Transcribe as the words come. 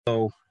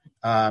Begeder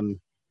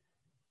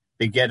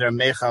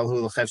mechal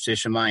hu l'cheftzei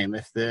shemayim.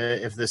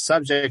 If the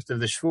subject of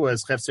the shvua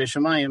is cheftzei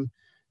shemayim,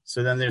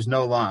 so then there's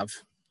no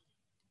lav.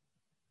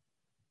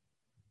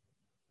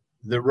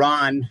 The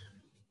Ran,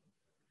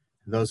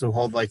 those who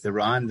hold like the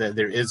Ran, that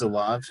there is a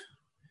lav.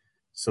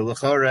 So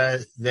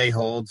l'chora, they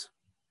hold,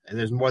 and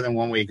there's more than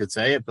one way you could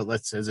say it, but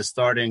as a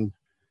starting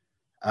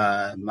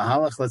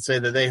mahalach, let's say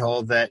that they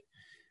hold that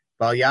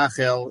Bal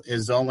Yachel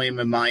is only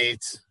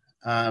memayit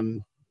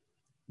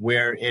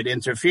where it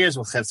interferes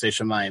with Chetzei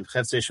Shemayim.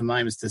 Chetzei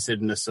Shemayim is to sit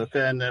in the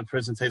sukkah, and the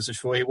person takes a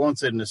shvua, he won't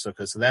sit in the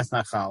sukkah, so that's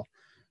not chal.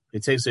 He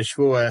takes a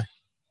shvua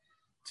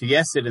to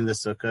yes sit in the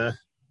sukkah,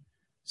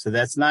 so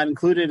that's not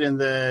included in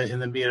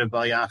the mir of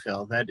Bal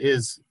Yachel. That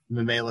is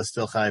memela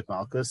still chayv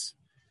malchus,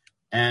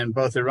 and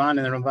both the Ran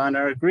and the Ramban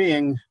are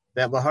agreeing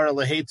that lahara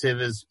lehetiv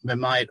is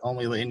memayit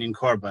only le'inyan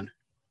korban.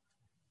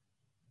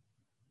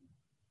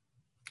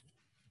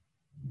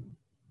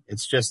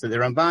 It's just that the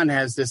Ramban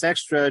has this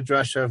extra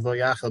drasha of lo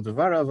yachal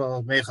devarav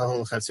al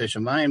mechal chatzei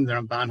shemayim. The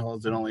Ramban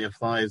holds it only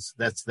applies.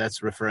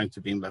 That's referring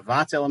to being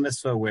mevatel a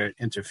mitzvah where it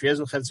interferes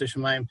with chatzei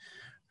shemayim.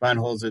 Ramban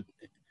holds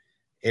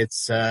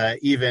it's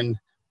even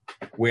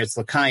where it's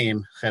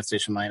l'kayim chatzei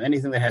shemayim.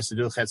 Anything that has to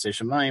do with chatzei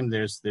shemayim,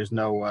 there's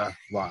no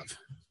lav.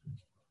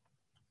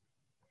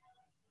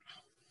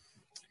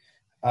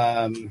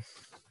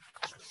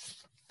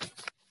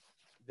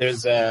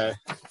 There's a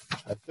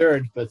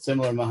third but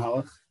similar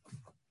mahalach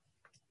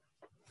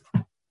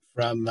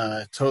from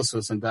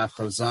Tosfos and Daf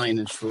Chav Zayin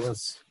and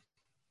Shvuos.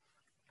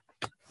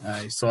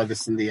 I saw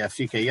this in the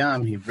Afika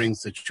Yam. He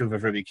brings the Tshuva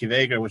of Rabbi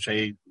Kiveger, which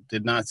I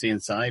did not see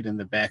inside, in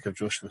the back of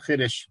Josh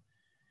V'Chiddush.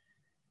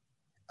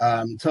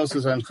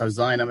 Tosfos and Chav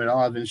Zayin Amid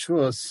Alav and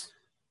Shvuos.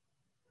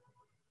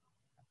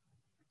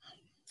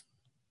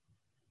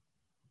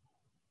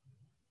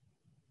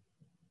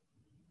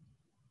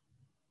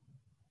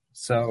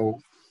 So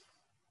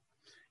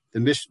the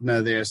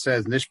Mishnah there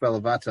says,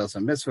 Nishbal avatel sa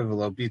mitzvah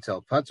v'lo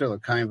bitel pater,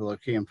 l'kayim v'lo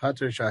kiyim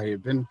pater, shahir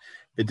bin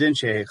b'din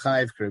she'hei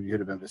chayv, k'rab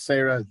Yehuda ben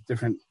Beseira,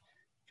 different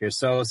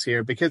gersos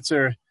here.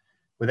 B'kitzer,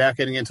 without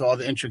getting into all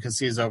the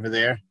intricacies over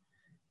there,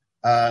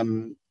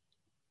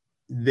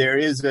 there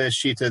is a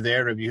shita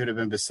there, Rabbi Yehuda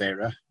ben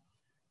Beseira,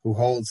 who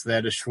holds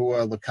that a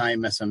shvua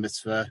l'kayim as a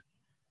mitzvah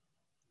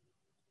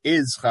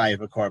is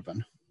chayv a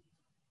korban.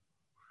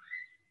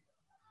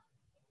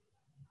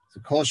 It's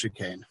a kol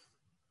shekain.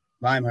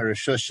 Maim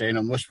harishus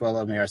she'eno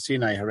mushbalav me'ar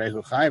Sinai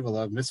harehu chayv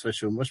alav mitzvah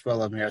shu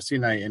mushbalav me'ar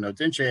Sinai eno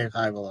din she'hei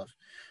chayv alav.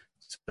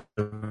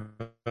 So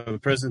a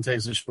person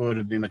takes a shvua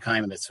to be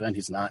mekayim mitzvah, and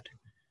he's not.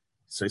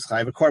 So he's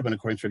chayv a korban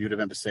according to Rabbi Yehuda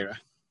ben Beseira.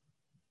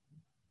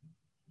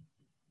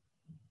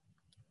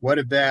 What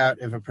about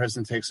if a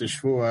person takes a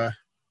shvua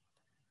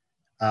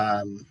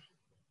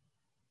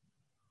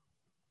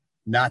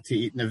not to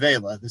eat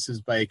nevela? This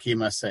is by Akim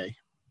Asay.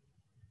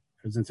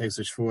 A person takes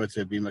a shvua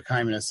to be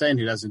mekayim and asay, and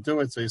he doesn't do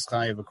it, so he's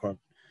chayv a korban.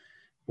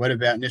 What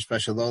about nishba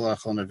shelo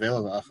lachol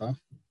nevela v'acha?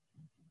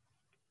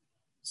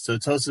 So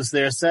Tosfos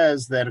there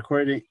says that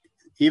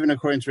even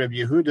according to Rabbi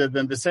Yehuda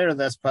ben Beseira,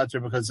 that's pater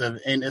because of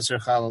ein iser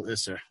chalal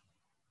iser.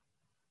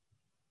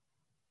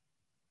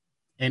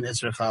 Ein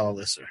iser chalal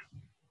iser.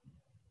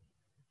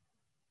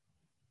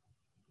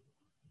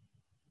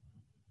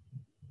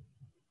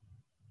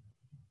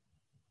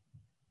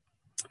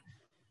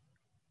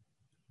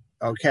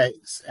 Okay,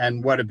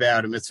 and what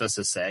about a mitzvah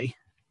saseh,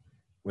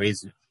 where he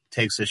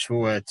takes a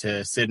shvua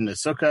to sit in a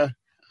sukkah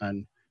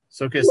on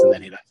sukkahs, and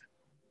then he doesn't?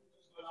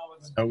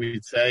 So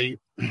we'd say,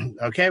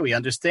 okay, we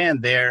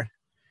understand there's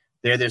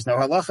no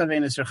halacha of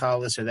ein iser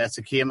chalal iser. That's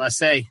a kiyam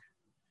asay,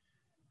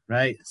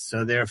 right?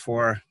 So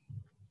therefore,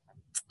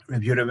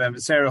 Rabbi Yehuda ben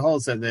Beseira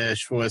holds that the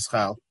shvua is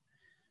chal.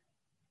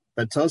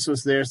 But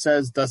Tosfos there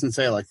doesn't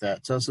say like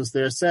that. Tosfos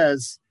there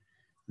says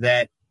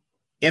that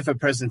if a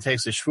person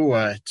takes a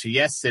shvua to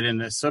yes sit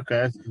in a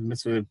sukkah,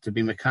 mitzvah to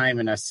be mekayim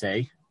and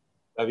asay.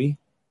 Ravi?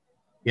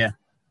 Yeah.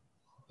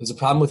 There's a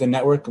problem with the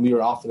network, and we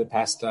were off for the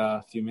past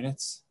few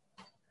minutes.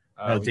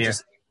 Oh dear.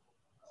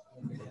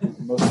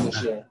 Most of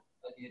this year,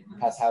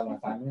 past 5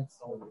 minutes.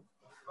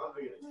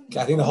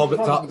 I think the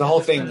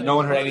whole thing, no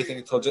one heard anything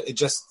until it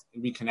just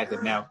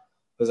reconnected now.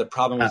 There's a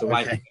problem with the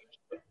Wi-Fi.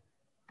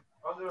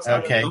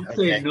 Okay.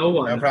 No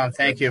one. No problem.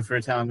 Thank you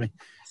for telling me.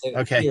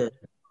 Okay. Here,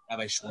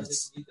 Rabbi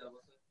Schwartz.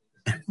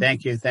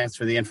 Thank you. Thanks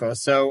for the info.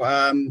 So,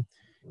 I'm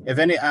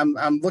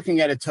looking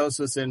at a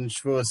Tosfos and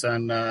Shvuos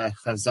on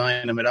Chav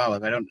Zayin Amid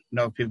Aleph. I don't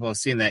know if people have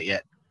seen that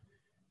yet.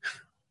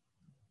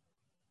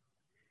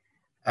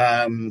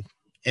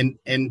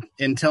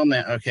 Until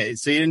now, okay.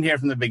 So you didn't hear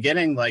from the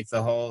beginning, like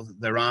the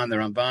Ran, the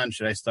Ramban.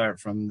 Should I start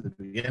from the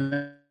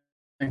beginning?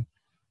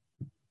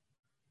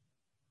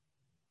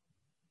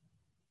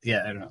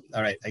 Yeah, I don't know.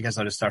 All right, I guess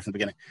I'll just start from the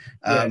beginning.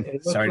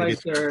 It looked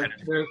like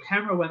their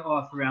camera went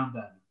off around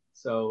then.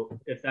 So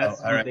if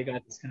that's when they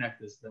got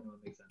disconnected, then it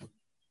would make sense.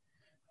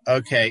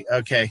 Okay.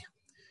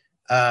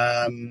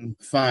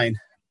 Fine.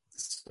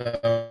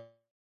 So,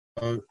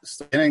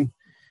 beginning.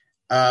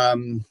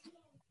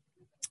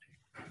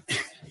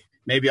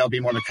 Maybe I'll be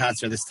more of a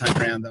concert this time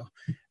around, though.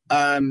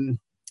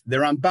 The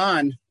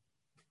Ramban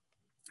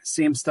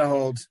seems to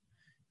hold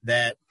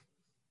that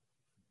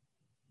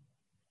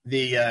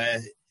the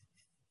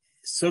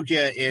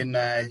sugya in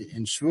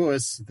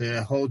Shavuos,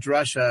 the whole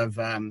drasha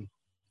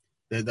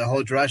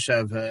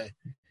of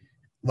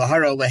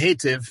lahara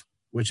lehetiv,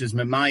 which is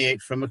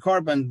memayet from a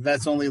korban,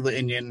 that's only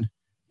l'inyan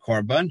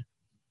korban.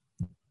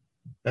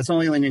 That's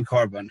only l'inyan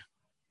korban.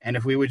 And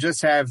if we would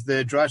just have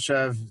the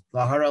drasha of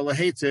lahara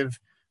lehetiv,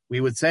 we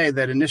would say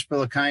that a nishba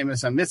l'kayim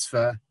is a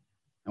mitzvah,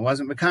 and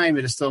wasn't Mekayim,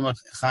 it is still not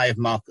Chayiv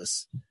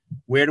Malkus.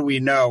 Where do we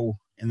know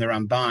in the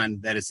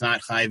Ramban that it's not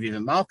Chayiv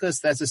even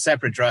Malkus? That's a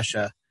separate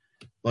drasha.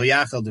 Lo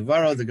Yachal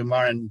Devaro, the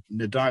Gemara in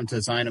Nedarim to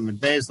Zainam and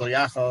Beis, Lo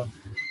Yachal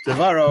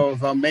Devaro,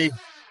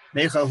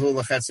 Mechal Hu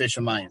L'Chetzei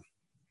Shemayim.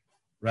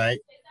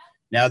 Right?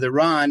 Now the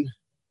Ran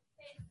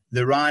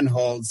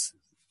holds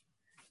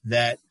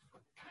that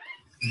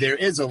there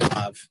is a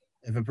lav.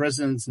 If a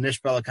person's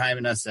Nishba L'Kayim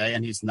Naseh,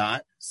 and he's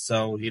not,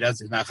 so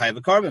he's not Chayiv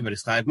Korban, but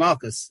he's Chayiv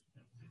Malkus.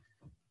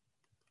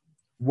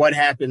 What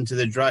happened to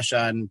the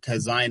drasha on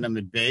Tazayim and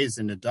Beis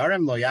in the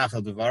Nedarim? Lo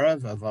Yachal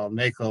Devarav aval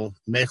Mechal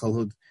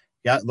Hu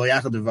Lo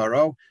Yachal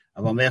Devaro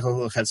aval Mechal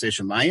Hu L'Chetzei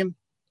Shemayim.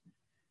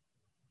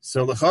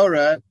 So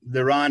l'chora,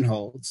 the Ran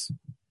holds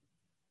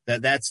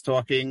that that's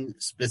talking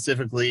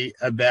specifically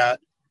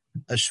about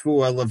a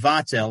shvua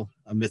levatel,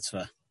 a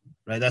mitzvah,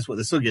 right? That's what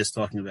the sugya is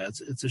talking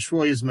about. It's a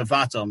shvua is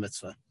mevatel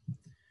mitzvah.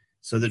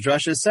 So the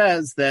drasha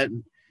says that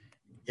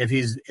if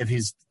he's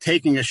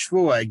taking a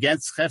shvua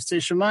against Cheftzei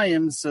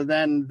Shemayim, so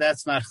then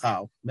that's not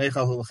chal.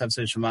 Mechal hu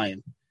Cheftzei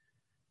Shemayim.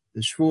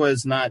 The shvua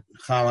is not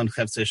chal on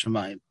Cheftzei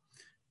Shemayim.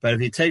 But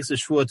if he takes a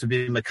shvua to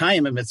be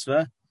Mekayim a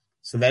mitzvah,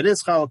 so that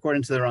is chal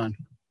according to the Ran.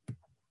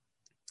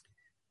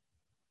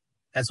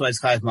 That's why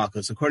it's Chayiv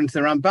Malkus. According to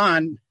the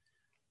Ramban,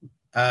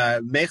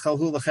 Mechal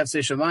hu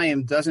Cheftzei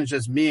Shemayim doesn't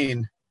just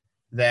mean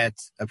that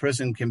a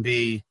person can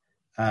be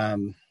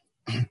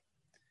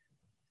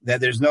that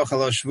there's no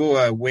chalosh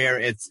shvua where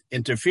it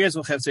interferes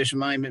with Cheftzei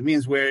Shemayim. It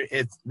means where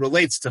it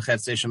relates to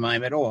Cheftzei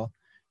Shemayim at all,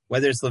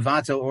 whether it's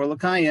levato or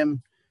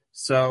l'kayim.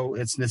 So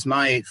it's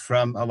nismayit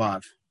from a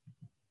lav.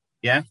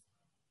 Yeah.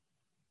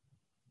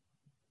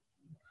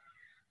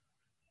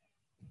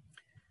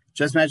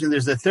 Just imagine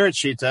there's a third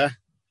shita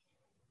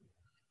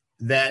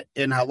that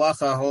in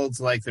halacha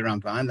holds like the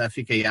Ramban. That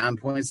Fikei Yam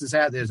points this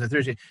out. There's a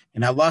third shita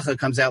in halacha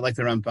comes out like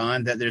the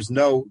Ramban that there's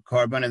no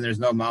korban and there's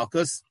no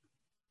malchus.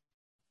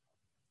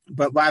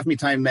 But lav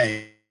mitayim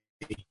may,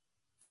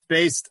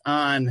 based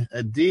on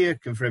a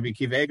diak of Rabbi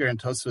Akiva Eiger and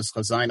Tosfos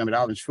Chazayin Amid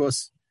Al and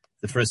Shvus,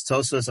 the first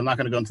Tosfos. I'm not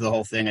going to go into the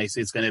whole thing. I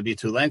see it's going to be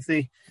too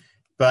lengthy,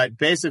 but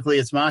basically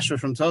it's mashma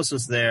from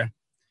Tosfos there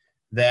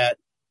that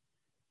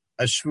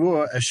a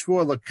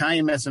shvur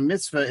l'kayim as a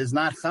mitzvah is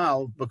not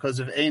chal because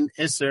of ein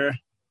iser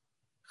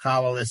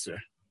chal al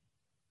iser.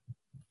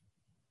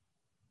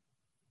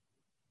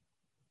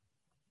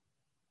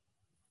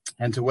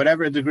 And to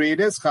whatever degree it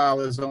is chal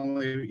is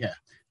only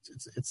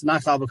It's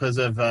not chal because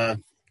of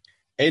ein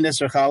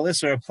iser chal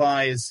iser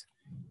applies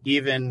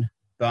even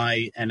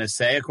by an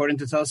assay according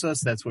to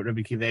Tosfos. That's what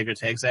Rabbi Akiva Eiger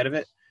takes out of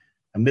it.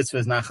 A mitzvah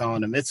is not chal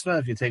on a mitzvah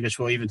if you take a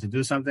shvur even to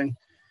do something.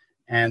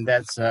 And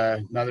that's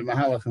another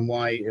mahalach and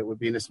why it would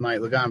be nismayit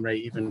legamrei,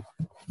 even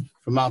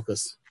for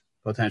Malchus,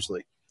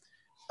 potentially.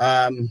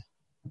 Fine.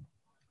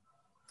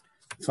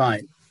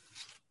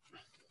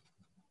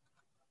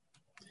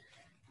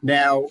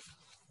 Now,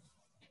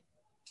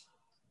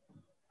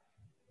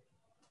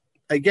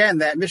 again,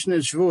 that Mishnah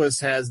in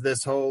Shavuos has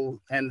this whole,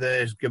 and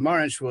the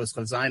Gemara in Shavuos,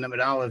 Chav Zayin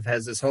Amid Aleph,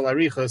 has this whole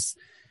arichos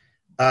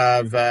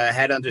of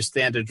how to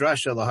understand a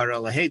drasha,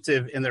 lahara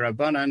lehetiv, in the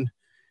Rabbanan,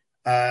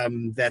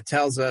 that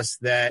tells us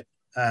that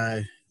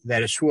a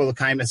shvur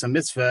l'kayim as a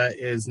mitzvah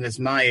is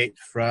nismayit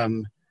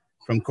from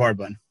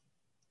korban.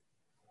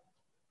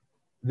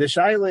 The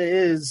shaila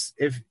is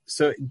if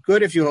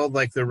you hold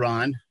like the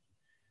Ran,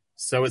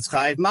 so it's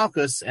chayiv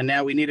malchus, and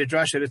now we need a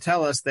drasha to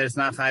tell us that it's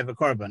not chayiv a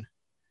korban.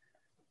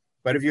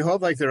 But if you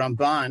hold like the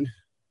Ramban,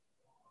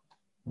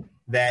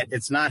 that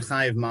it's not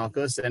chayiv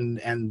malchus,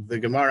 and the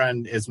Gemara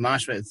is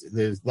mashma,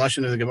 the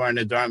lashon of the Gemara in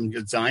Nedarim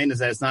Yud Zayin is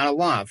that it's not a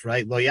lav,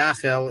 right? Lo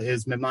yachel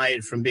is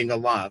memayit from being a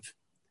lav.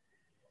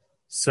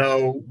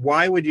 So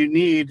why do you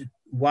need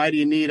a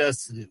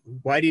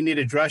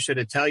drasha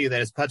to tell you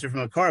that it's patur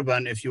from a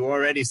korban if you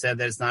already said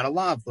that it's not a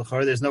lav?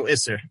 There's no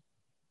iser.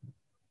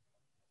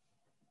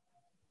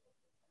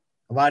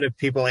 A lot of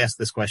people ask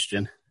this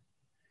question.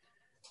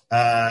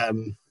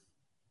 One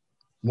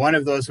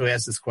of those who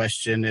asked this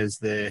question is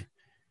the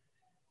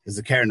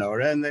Keren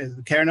Orah, and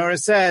the Keren Orah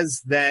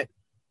says that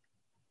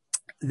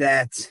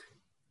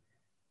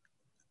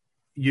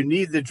you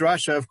need the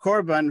drasha of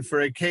korban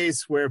for a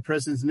case where a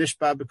person's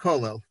nishba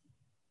b'kolel,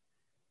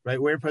 right?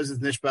 Where a person's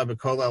nishba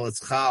b'kolel, it's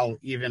chal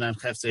even on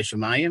Cheftzei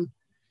Shemayim.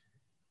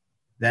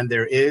 Then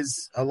there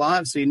is a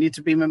lav, so you need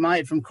to be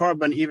memayit from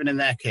korban even in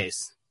that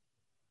case.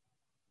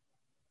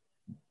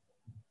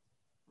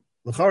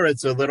 L'chora,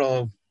 it's a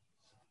little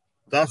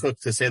dachuk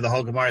to say the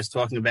whole Gemara is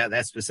talking about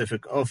that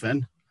specific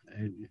ofen.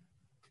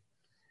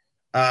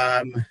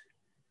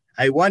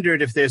 I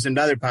wondered if there's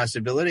another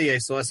possibility. I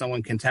saw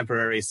someone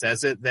contemporary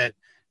says it, that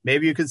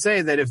maybe you could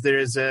say that if there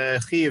is a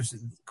Chiv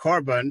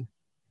Korban,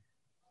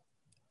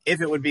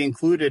 if it would be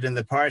included in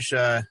the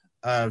Parsha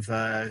of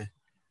Shvuz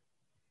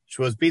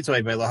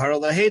Bitoy by Lahar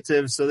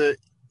Lahetiv, so that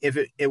if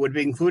it would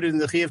be included in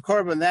the Chiv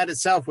Korban, that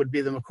itself would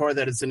be the Makor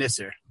that it's an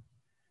Isser.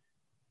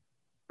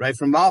 Right?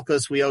 From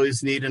Malkus, we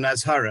always need an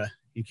Azhara.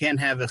 You can't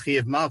have a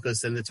Chiv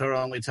Malkus, and the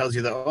Torah only tells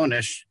you the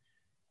Onish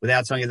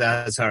without telling you the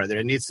Azhara.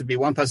 There needs to be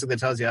one pasuk that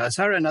tells you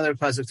Azhara, another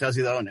pasuk tells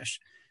you the Onish.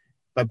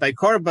 But by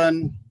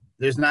Korban,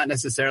 there's not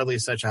necessarily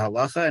such a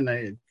halacha. And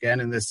again,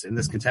 in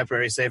this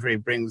contemporary sefer, he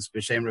brings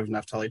B'Shem Rav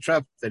Naftali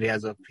Trupp that he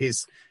has a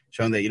piece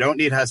showing that you don't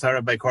need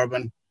Hazara by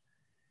Korban.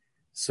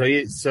 So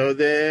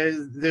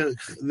the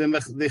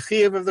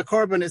chiyuv of the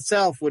Korban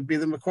itself would be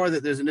the makor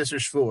that there's an Isser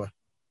Shvuah.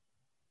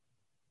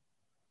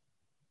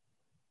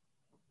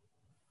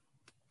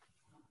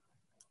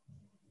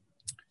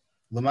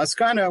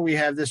 L'maskana, we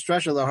have this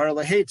drasha lahar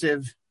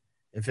lahetiv.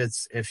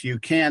 If you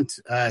can't,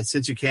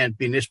 since you can't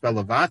be nishba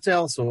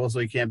lavatel, so also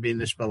you can't be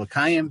nishba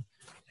lakayim, it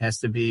has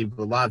to be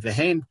b'lav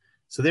v'hein.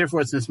 So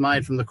therefore, it's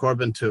nismayed from the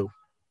korban too.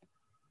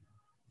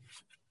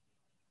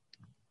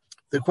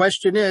 The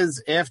question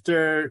is,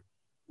 after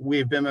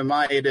we've been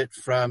mamayed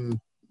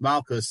from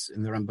Malkus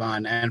in the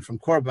Ramban and from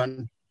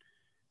korban,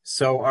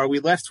 so are we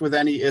left with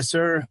any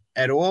iser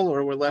at all,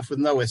 or we're left with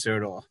no iser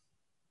at all?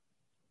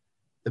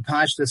 The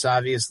pashtus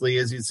obviously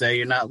is you'd say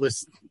you're not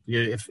listening.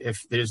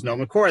 If there's no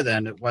makor,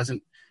 then it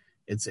wasn't.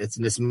 It's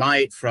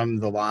nismait from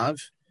the lav.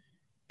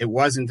 It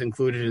wasn't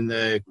included in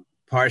the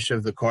parsha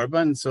of the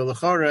korban. So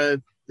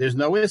l'chora, there's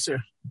no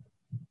iser.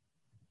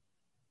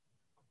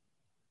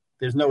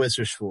 There's no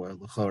iser shvur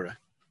l'chora.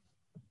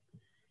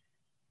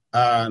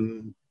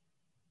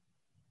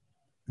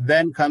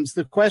 Then comes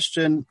the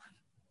question.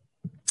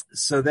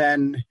 So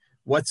then,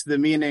 what's the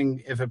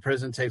meaning if a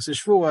person takes a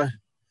shvur?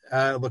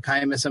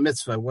 L'kayim es a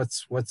mitzvah.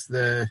 What's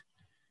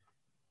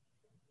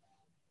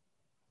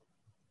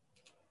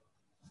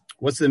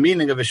the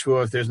meaning of a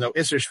shvua if there's no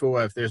iser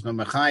shvua, if there's no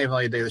mechayiv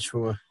al yedei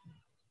shvua?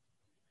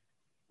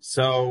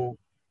 So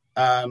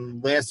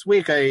last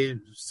week I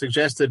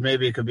suggested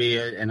maybe it could be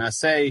an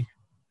asay.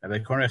 Rabbi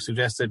Kornach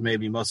suggested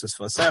maybe Moses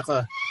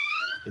Fasecha.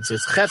 It's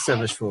chetz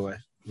of a shvua,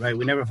 right?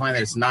 We never find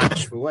that it's not a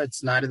shvua.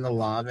 It's not in the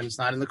law and it's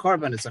not in the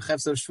korban. It's a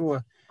chetz of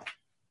shvua.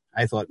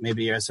 I thought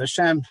maybe Yeres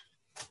Hashem.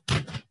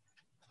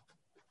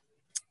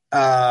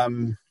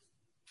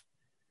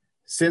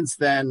 Since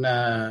then,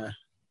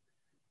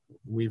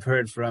 we've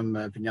heard from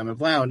Binyamin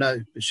Blau,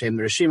 Shem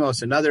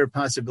Rishimos, another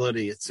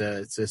possibility. It's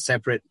a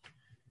separate.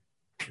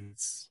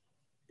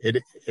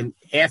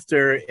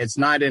 After it's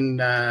not in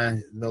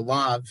the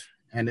lav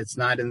and it's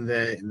not in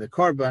the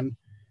korban,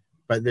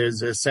 but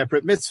there's a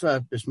separate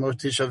mitzvah, Bishmot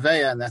Tisha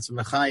B'Av, and that's a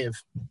mechayiv.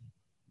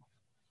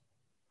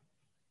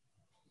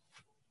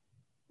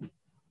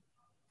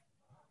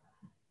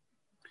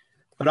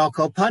 But I'll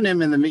call upon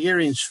him in the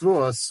Meiri and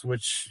Shvuos,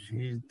 which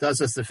he does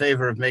us the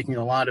favor of making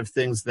a lot of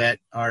things that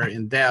are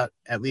in doubt,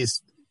 at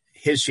least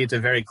his sheet are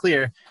very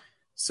clear.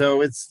 So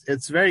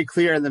it's very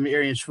clear in the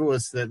Meiri and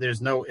Shvuos that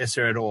there's no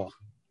Isser at all.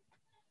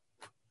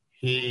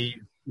 It's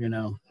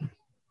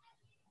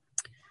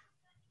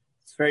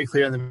very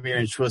clear in the Meiri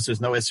and Shvuos there's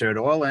no Isser at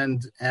all.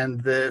 And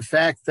the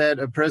fact that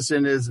a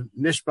person is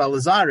Nishba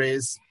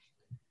Lazares,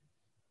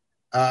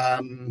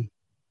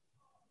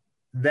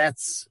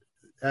 that's...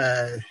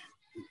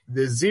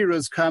 the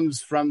zeros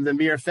comes from the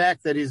mere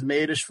fact that he's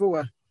made a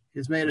shvua.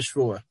 He's made a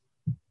shvua.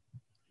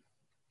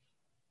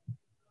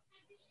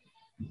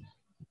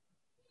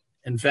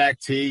 In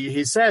fact,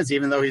 he says,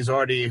 even though he's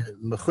already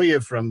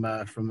mechuyev from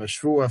a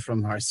shvua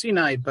from Har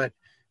Sinai, but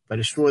a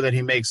shvua that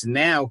he makes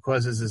now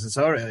causes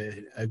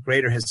a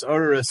greater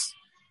hisorus.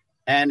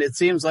 And it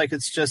seems like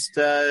it's just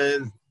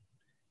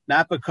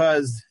not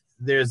because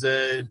there's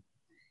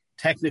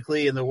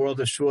technically in the world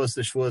of shvuas,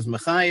 the shvua is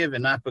mechayev,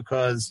 and not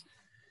because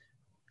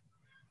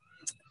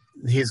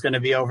he's going to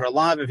be over a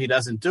lav if he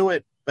doesn't do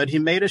it, but he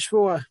made a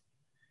shvua.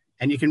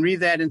 And you can read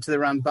that into the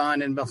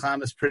Ramban in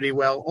Milchamas pretty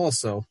well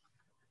also,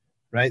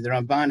 right? The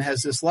Ramban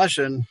has this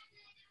lashon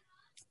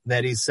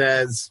that he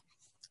says,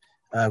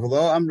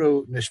 "V'lo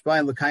amru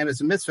nishbayin l'kayim es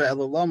a mitzvah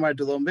elo lomar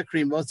de lo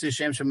mikri motzi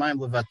shem shemayim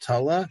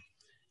levatala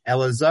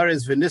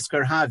elazaris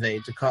v'niskar have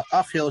to call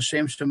achil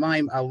shem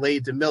shemayim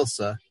alei de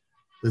milsa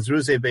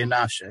l'zruze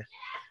beinashe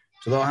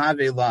to lo have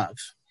lav."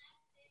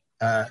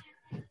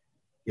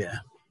 Yeah.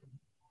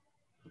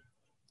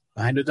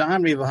 So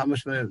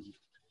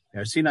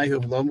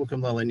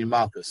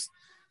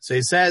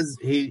he says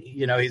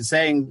he's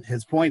saying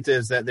his point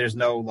is that there's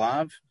no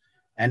lav,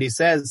 and he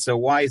says, so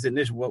why is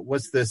it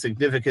what's the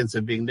significance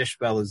of being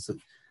nishbel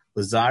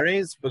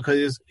lazares?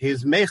 Because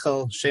he's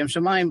mechel shem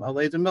shemaim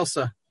alei de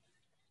milsa.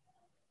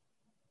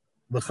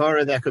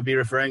 L'chora, that could be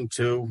referring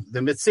to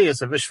the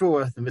mitzias of a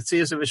shvua. The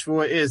mitzias of a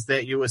shvua is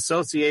that you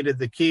associated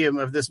the kiyum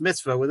of this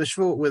mitzvah with a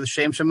shvua, with a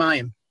shem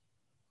shemaim.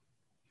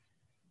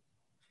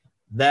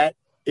 That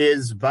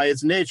is by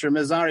its nature,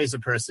 Mizari is a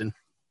person.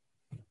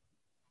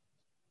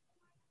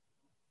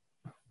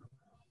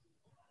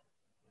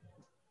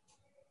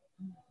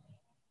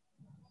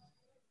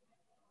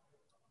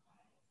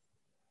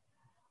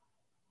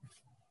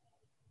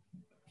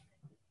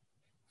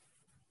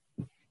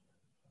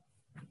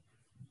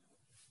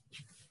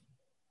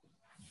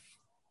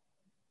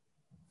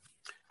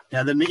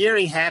 Now, the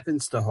Meiri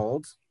happens to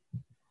hold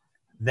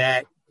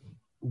that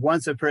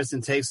once a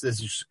person takes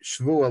this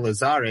Shvuah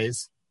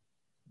Lazares,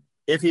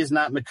 if he's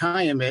not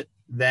Mekayim it,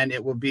 then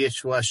it will be a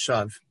Shvuah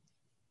Shav.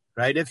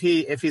 Right? If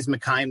he's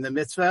Mekayim the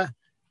mitzvah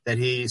that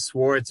he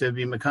swore to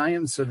be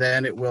Mekayim, so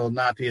then it will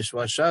not be a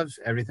Shvuah Shav.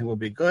 Everything will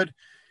be good.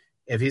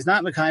 If he's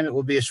not Mekayim, it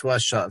will be a Shvuah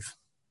Shav.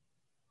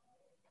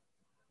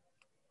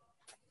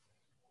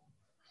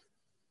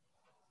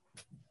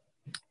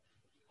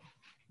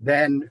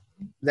 Then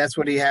that's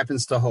what he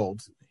happens to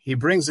hold. He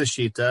brings a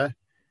Shita.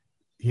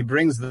 He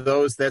brings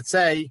those that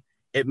say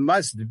it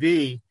must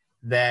be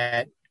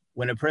that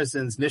when a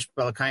person's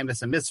Nishbal Kaim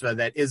is a mitzvah,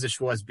 that is a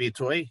Shvuas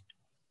Bitoy,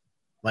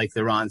 like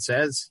the Ran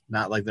says,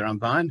 not like the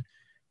Ramban,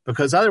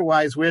 because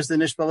otherwise, where's the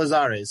Nishbal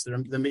Azares?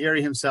 The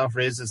Meiri himself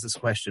raises this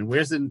question: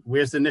 Where's the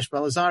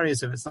Nishbal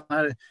Azares if it's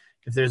not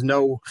if there's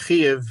no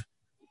Chiyuv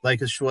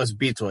like a Shvuas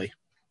Bitoy?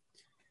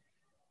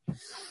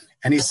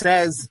 And he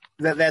says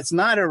that that's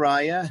not a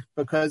raya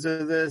because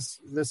of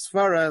this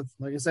svara,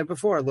 like I said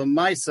before,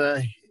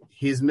 Lamaisa,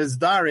 he's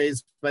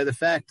mizdares by the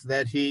fact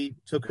that he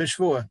took a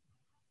shvuah. He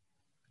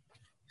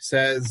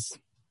says,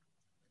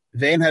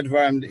 Vein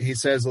hadvarim, he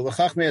says,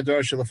 L'chachmei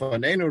ador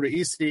shelafonenu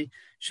reisi,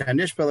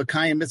 shanish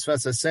belakayim mitzvah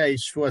sasei,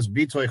 shvuas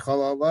bitoy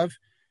chalalav,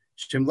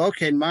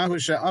 shimlokein mahu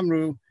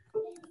she'amru,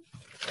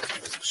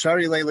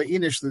 shari leila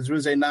inish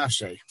l'zruzei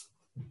nafshei.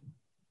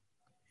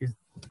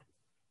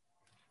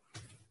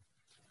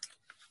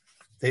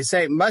 They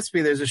say it must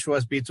be there's a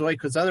Shvuas Bitoy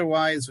because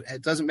otherwise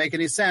it doesn't make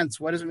any sense.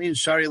 What does it mean?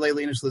 Shari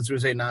leilinish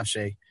l'zruzei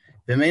nafshei.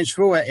 The main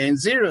Shvuah in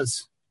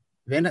zeros.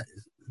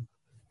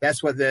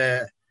 That's what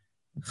the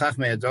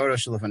Chachmei Adoro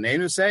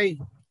Shelafonenu say.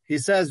 He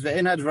says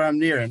ve'en hadvaram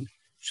nirin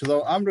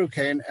shelo amru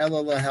kein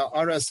ela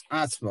leha'aras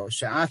atzmo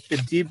she'at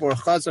b'dibor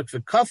chazak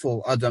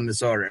v'kaful adam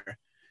mizorer.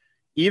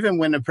 Even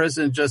when a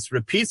person just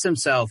repeats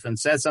himself and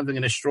says something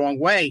in a strong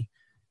way,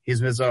 he's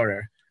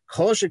mizorer.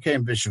 Kol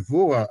shekein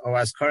b'shvuah o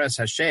askaras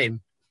Hashem.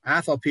 So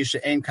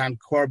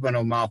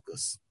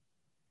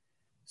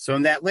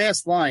in that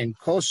last line,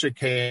 Kol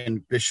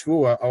Shekain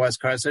B'Shvua O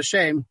Azkaras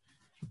Hashem,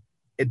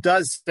 it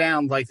does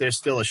sound like there's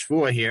still a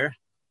Shvua here,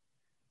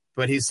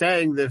 but he's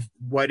saying that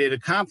what it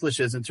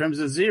accomplishes in terms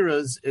of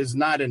zeros is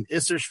not an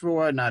Isser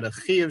Shvua, not a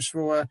Chiyav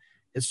Shvua,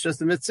 it's just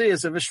the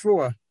Mitzias of a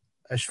Shvua.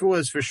 A Shvua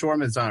is for Shor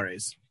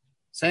Mitzares.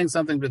 Saying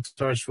something but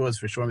Torah Shvua is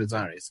for Shor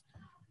Mitzares.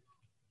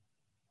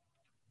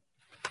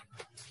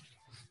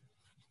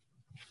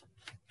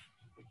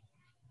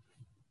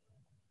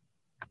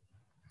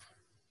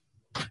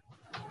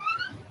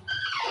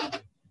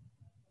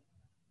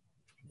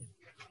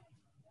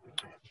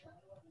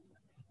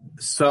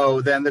 So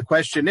then the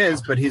question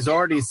is, but he's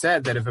already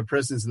said that if a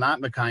person's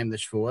not Mekayim the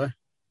Shvuah,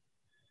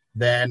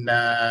 then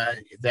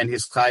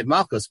he's Chayv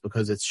Malchus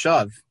because it's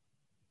Shav,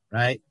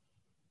 right?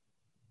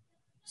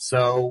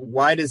 So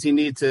why does he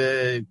need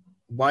to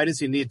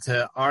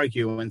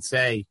argue and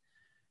say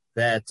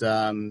that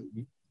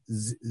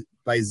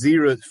by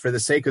zero, for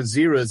the sake of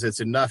zeros, it's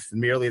enough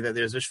merely that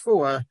there's a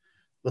Shvuah?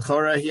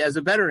 L'chora, he has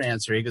a better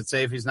answer. He could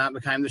say if he's not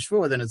Mekayim the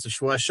Shvuah, then it's a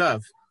Shvuah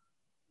Shav.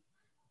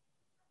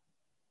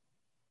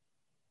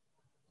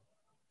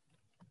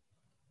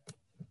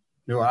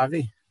 No,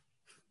 Avi?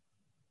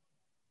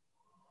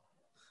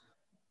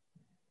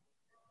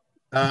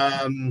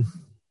 Where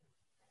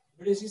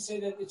does he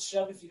say that it's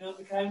shav if you're not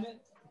Mekayim it?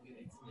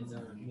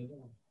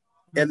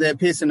 In the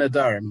piece in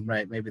Adarim,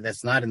 right? Maybe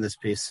that's not in this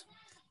piece.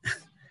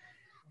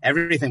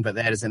 Everything but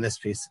that is in this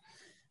piece.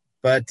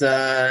 But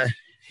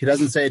he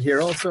doesn't say it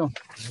here also?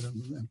 I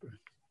don't remember.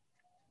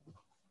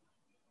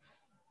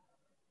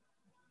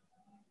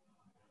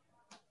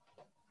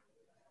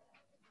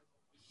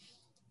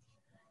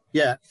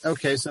 Yeah,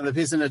 okay, so the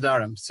piece in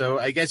Adarim. So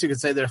I guess you could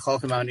say they're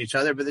cholchim on each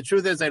other, but the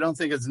truth is I don't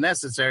think it's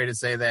necessary to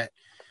say that.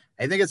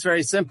 I think it's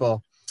very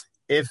simple.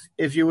 If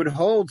you would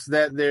hold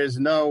that there's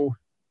no...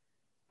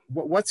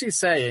 What's he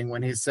saying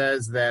when he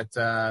says that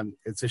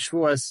it's a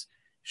shvuas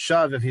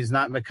shav if he's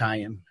not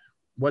Mekayim?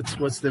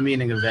 What's the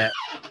meaning of that?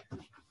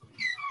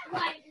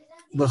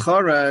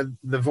 L'chora,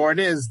 the word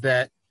is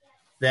that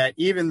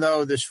even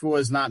though the shvuah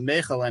is not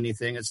mechel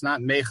anything, it's not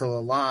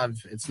mechel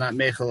alav, it's not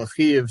mechel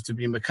achiv to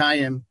be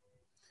Mekayim,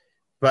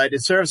 but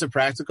it serves a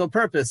practical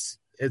purpose.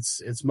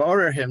 It's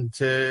ma'orer him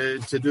to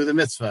do the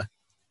mitzvah.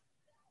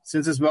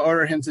 Since it's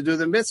ma'orer him to do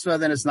the mitzvah,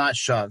 then it's not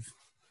shav.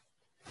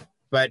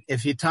 But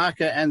if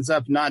Hitaka ends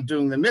up not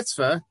doing the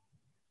mitzvah,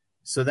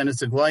 so then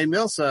it's a gloi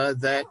milsa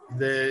that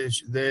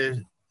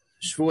the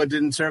shvuah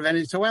didn't serve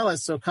any toelah,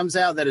 so it comes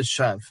out that it's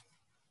shav,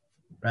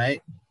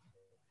 right?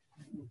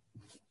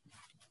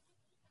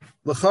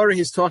 L'chora,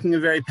 he's talking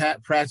in very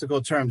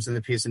practical terms in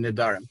the piece in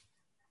Nidarim.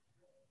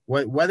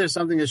 Whether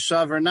something is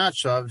shav or not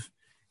shav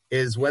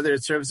is whether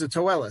it serves a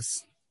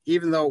toelis.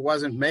 Even though it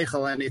wasn't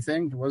mechel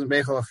anything, it wasn't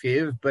mechel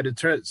achiv, but it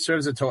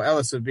serves a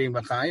toelis of being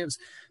mechayivs.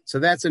 So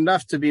that's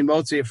enough to be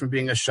motzi from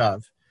being a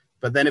shav.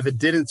 But then if it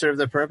didn't serve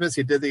the purpose,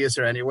 he did the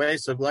yisr anyway.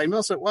 So glai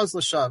milsa, it was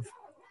l'shav.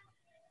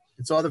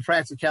 It's all the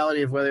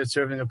practicality of whether it's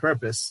serving a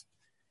purpose.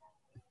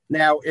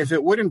 Now, if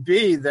it wouldn't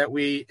be that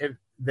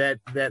that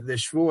the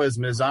shvua is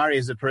mizari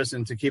as a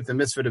person to keep the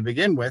mitzvah to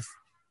begin with,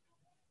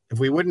 if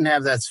we wouldn't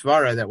have that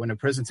svara that when a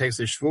person takes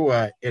a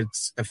shvua,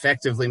 it's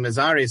effectively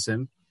mizari's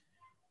him,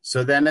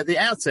 so then at the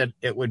outset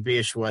it would be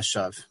a shvua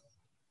shav.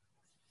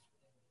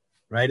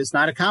 Right? It's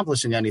not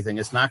accomplishing anything.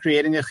 It's not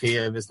creating a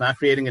chiyuv. It's not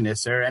creating an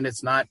isser, and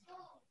it's not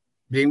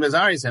being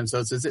mizari's him.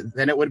 So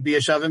then it would be a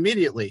shav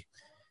immediately,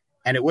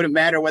 and it wouldn't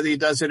matter whether he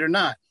does it or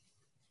not.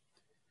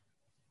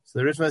 So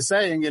the Ritva is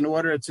saying, in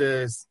order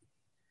to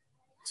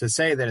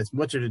say that it's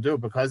mutter to do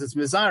it because it's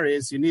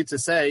mizaris, you need to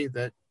say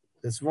that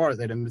it's more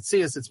that in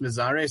Metzias it's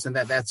mizaris and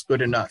that's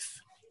good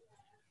enough.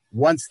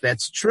 Once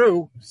that's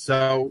true,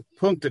 so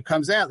Punkta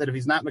comes out that if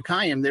he's not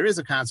Mekayim, there is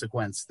a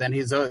consequence. Then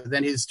he's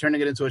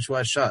turning it into a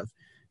shua shav.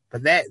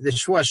 But the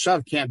shua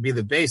shav can't be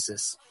the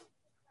basis.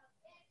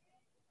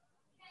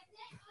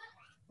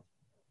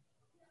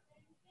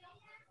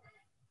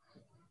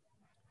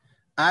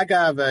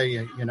 Agav,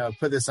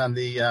 put this on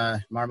the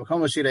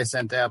Marmakomo sheet I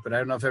sent out, but I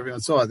don't know if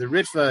everyone saw it. The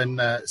Ritva, and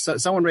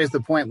someone raised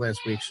the point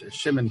last week,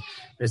 Shimon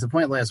raised the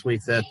point last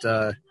week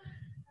that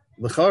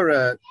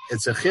l'chora,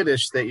 it's a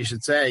chiddush that you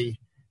should say,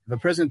 if a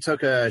person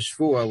took a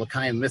shvua,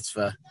 l'kayim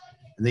mitzvah,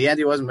 in the end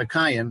he wasn't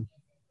mekayim,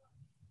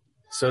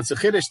 so it's a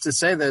chiddush to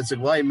say that it's a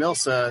glai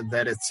milsa,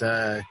 that it's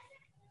a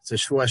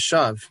shvua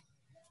shav.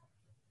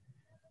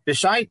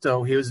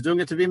 B'shaito, he was doing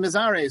it to be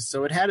mizares,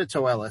 so it had a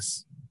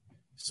toelis.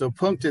 So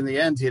Punkt, in the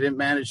end, he didn't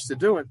manage to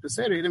do it.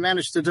 Beseder, he didn't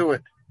manage to do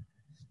it.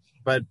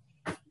 But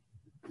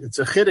it's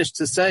a chiddush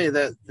to say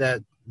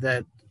that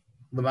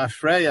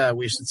l'mafreya,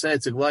 we should say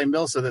it's a glai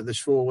milsa that the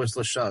shvua was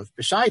l'shav.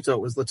 B'shaito,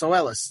 it was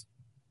l'toelis.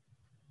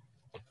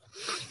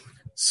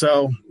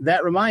 So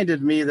that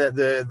reminded me that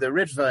the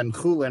Ritva in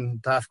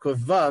Chulin, Taf Kuv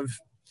Vav,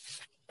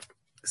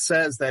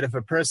 says that if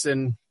a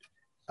person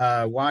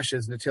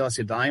washes Netilas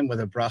Yadayim with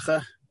a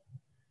bracha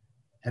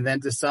and then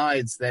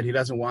decides that he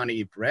doesn't want to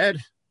eat bread,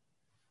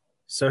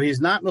 so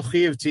he's not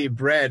mechiv to eat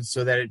bread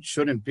so that it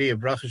shouldn't be a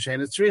bracha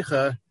she'eina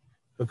tzricha,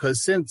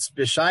 because since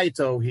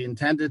b'shaito he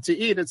intended to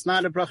eat, it's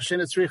not a bracha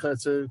she'eina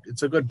tzricha,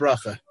 it's a good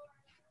bracha.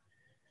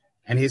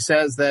 And he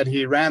says that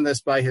he ran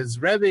this by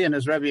his Rebbe, and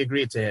his Rebbe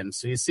agreed to him.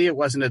 So you see, it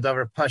wasn't a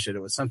davar pashut. It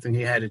was something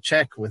he had to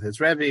check with his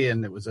Rebbe,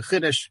 and it was a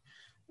chiddush,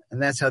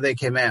 and that's how they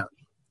came out.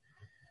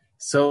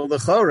 So the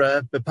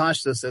chora,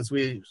 b'pashtus, as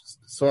we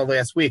saw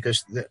last week, a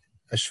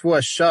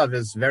shvua shav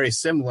is very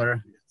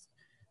similar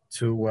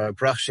to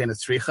brach she'eina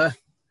tzricha.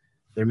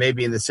 There may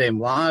be in the same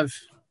lav,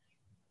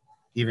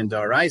 even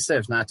daraisa.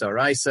 If not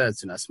daraisa,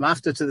 it's an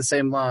asmachta to the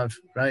same lav,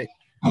 right?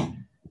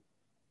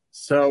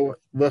 So,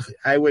 look,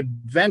 I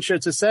would venture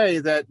to say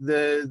that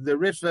the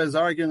Ritva is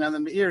arguing on the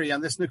Meiri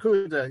on this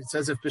Nakuda. It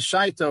says if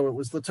b'shaito it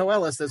was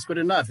l'toelis, that's good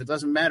enough. It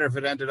doesn't matter if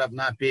it ended up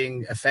not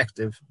being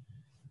effective.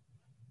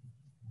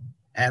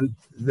 And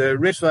the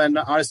Ritva in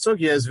our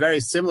sugya is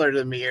very similar to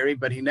the Meiri,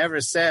 but he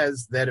never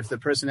says that if the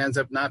person ends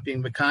up not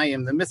being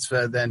Mekayim the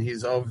mitzvah, then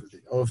he's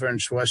over in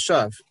Shua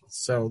Shav.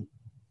 So,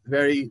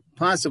 very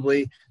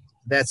possibly,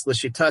 that's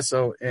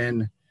l'shitaso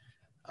in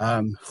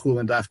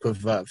Chulin Daf Kuv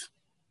Vav.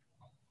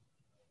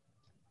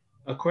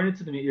 According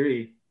to the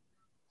Meiri,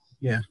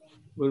 yeah,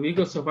 would we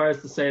go so far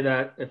as to say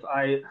that if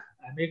I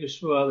make a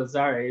shvua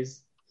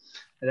l'zares,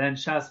 and then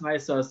Shas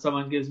Maisa,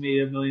 someone gives me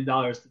 $1 million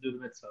to do the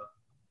mitzvah,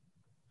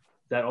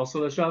 is that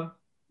also the shav?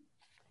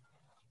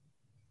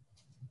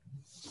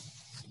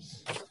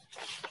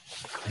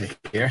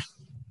 Here,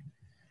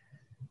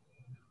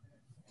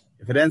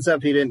 if it ends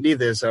up he didn't need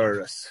this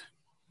orus,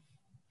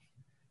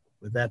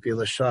 would that be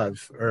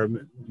l'shav? Or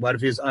what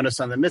if he's honest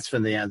on the mitzvah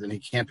in the end and he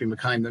can't be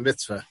mekayim the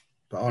mitzvah?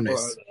 Or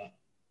that.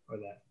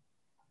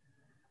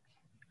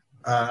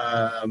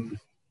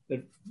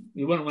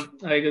 You wouldn't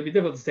want. It'd be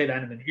difficult to say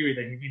that in the Meiri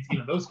that he means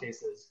even those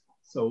cases.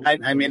 So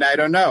I mean, I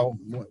don't know.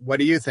 What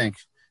do you think?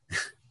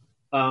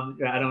 I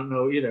don't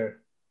know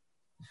either.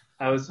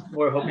 I was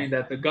more hoping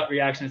that the gut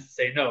reaction is to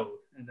say no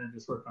and then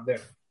just work from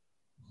there.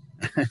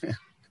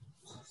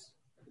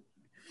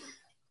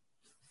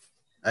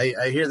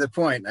 I hear the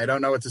point. I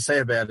don't know what to say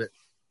about it.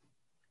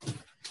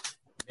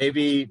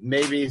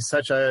 Maybe in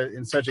such a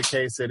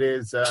case it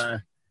is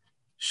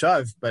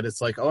shav, but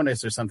it's like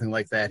onus or something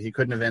like that. He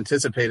couldn't have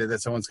anticipated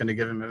that someone's going to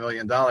give him $1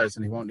 million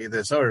and he won't need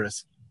this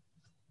orus.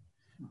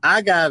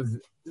 Agav,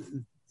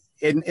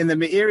 in the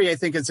Meiri, I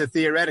think it's a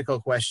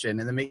theoretical question.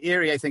 In the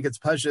Meiri, I think it's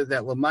pasha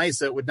that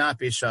l'maisa would not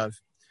be shav,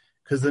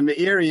 because the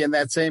Meiri in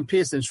that same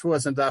piece in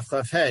Shvuas and Daf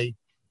Chaf Hey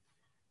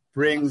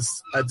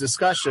brings a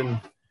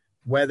discussion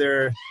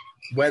whether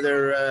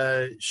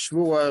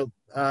shvua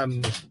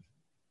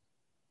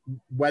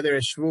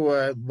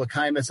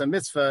l'kayim es a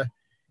mitzvah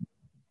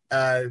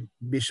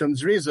bishum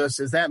zrizus,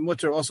 is that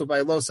mutter also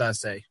by los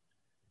aseh,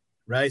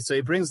 right? So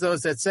he brings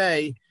those that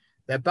say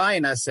that by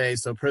an aseh,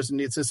 so a person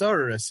needs his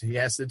orus, he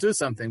has to do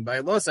something. By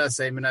los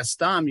aseh min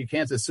astam, you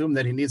can't assume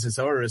that he needs his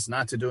orus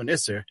not to do an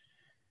isser.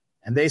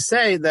 And they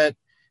say that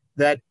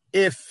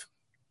if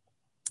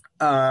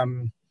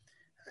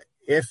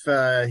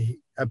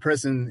a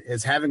person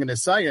is having an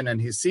asayan and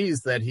he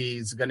sees that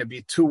he's going to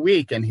be too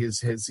weak and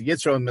his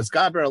yitzro and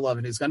misgaber love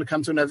and he's going to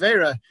come to an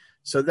avera,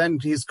 so then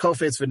he's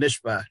kofetz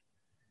v'nishba,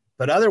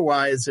 But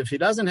otherwise, if he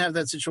doesn't have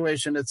that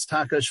situation, it's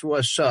taka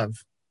shvua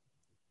shav.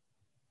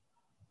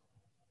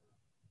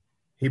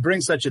 He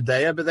brings such a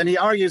daya, but then he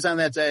argues on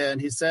that daya, and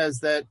he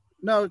says that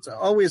no, it's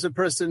always a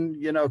person,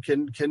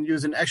 can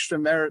use an extra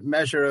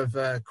measure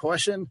of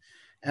caution.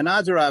 And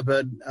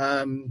adarabah,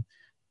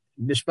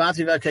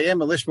 nishbati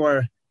v'kayem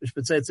lishmor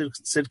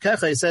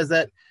tzidkecha. He says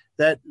that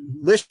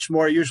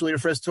lishmor usually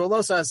refers to a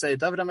losaseh.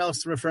 David HaMelech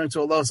is referring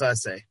to a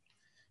losaseh.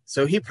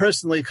 So he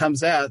personally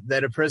comes out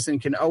that a person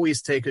can always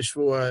take a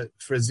shvua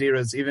for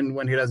ziras even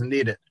when he doesn't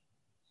need it.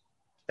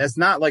 That's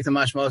not like the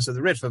mashmalos of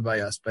the Ritva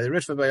Bayas. By the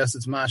Ritva Bayas,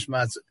 it's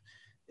mashmas.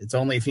 It's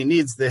only if he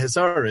needs the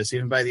hisaris,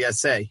 even by the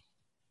assay.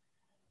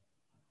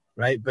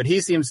 Right? But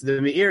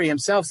the Meiri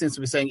himself seems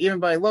to be saying,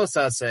 even by los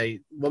assay,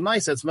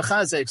 l'maisa, it's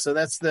mechazek, so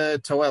that's the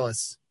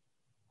toelis.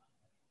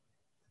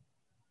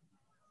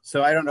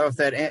 So I don't know if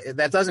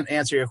that doesn't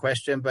answer your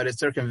question, but it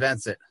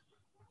circumvents it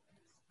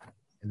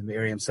in the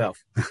Meiri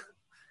himself.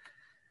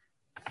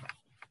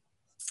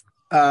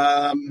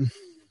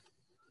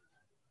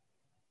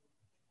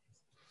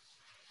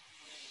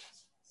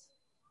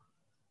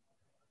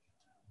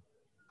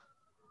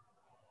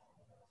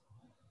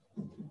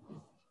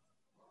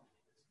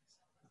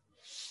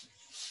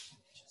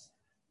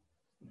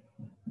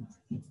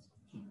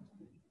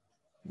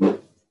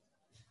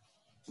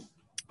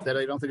 That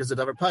I don't think is a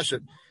davar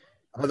pashut.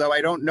 Although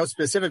I don't know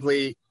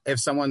specifically if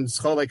someone's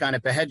cholik on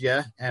a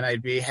behedya, and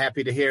I'd be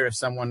happy to hear if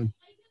someone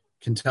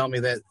can tell me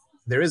that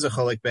there is a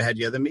cholik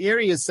behedya. The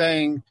Meiri is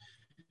saying,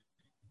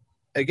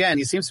 again,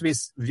 he seems to be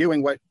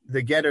viewing what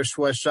the getter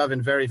shvua shav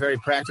in very, very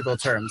practical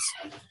terms.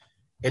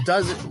 It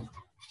doesn't,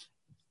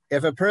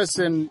 if a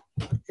person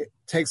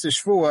takes a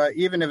shvua,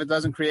 even if it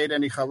doesn't create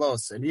any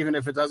chalos, and even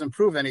if it doesn't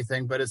prove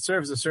anything, but it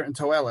serves a certain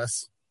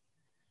toelis,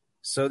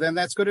 so then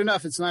that's good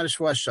enough. It's not a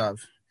shvua shav.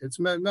 It's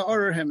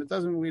me'orer him. It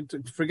doesn't. We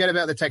forget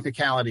about the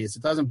technicalities.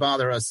 It doesn't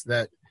bother us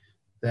that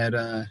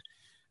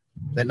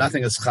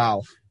nothing is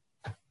chal.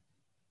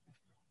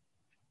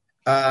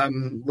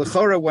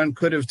 L'chora, one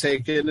could have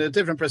taken a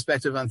different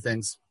perspective on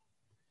things.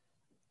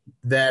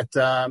 That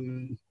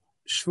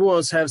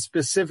shvuos have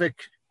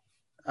specific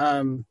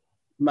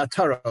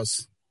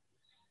mataros,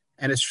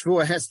 and a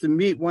shvua has to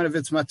meet one of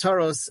its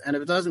mataros, and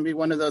if it doesn't meet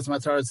one of those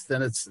mataros,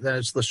 then it's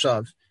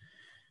l'shav.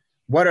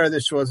 What are the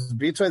shvuos?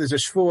 There's a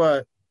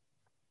shvua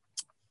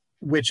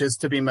which is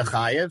to be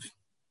mechayev,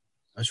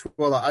 a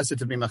shvuah la'aseh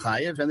to be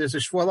mechayev, and there's a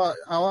shvuah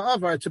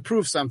la'avar to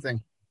prove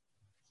something,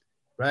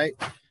 right?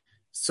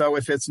 So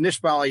if it's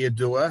nishbal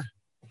yadua,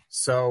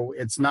 so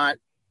it's not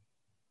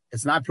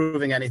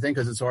proving anything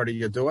because it's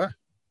already yadua,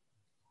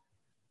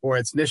 or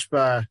it's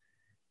nishba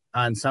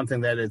on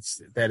something that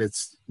it's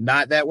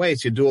not that way.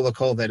 It's yadua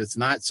l'kol that it's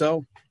not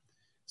so.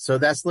 So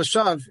that's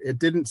l'shav. It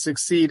didn't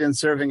succeed in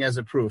serving as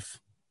a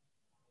proof.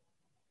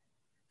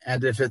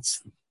 And if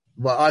it's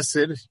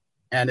la'asid,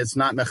 and it's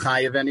not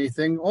mechayev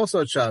anything,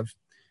 also shav.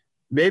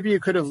 Maybe you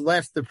could have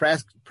left the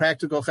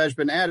practical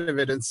cheshbon out of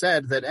it and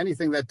said that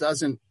anything that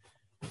doesn't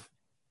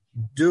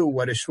do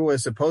what a shvua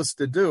is supposed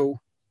to do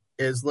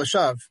is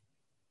l'shav.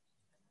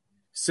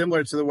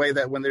 Similar to the way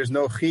that when there's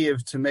no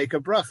chiv to make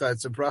a bracha,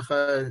 it's a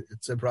bracha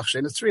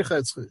she'ein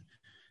tzricha. It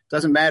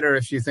doesn't matter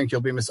if you think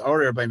you'll be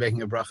misorer by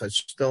making a bracha.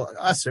 It's still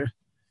aser.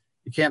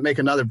 You can't make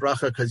another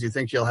bracha because you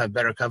think you'll have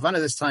better kavanah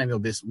this time. You'll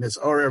be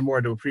misorer more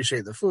to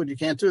appreciate the food. You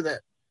can't do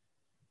that.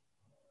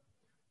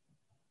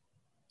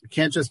 It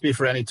can't just be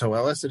for any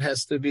toelis. It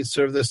has to be it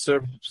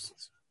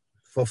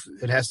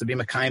has to be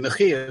Makayim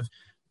Mechiv.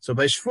 So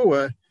by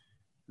Shvua,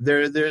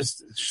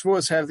 there's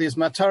Shvuas have these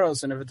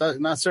mataros, and if it's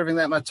not serving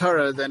that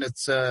matara, then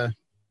it's a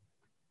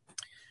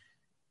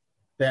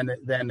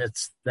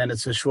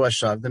Shvua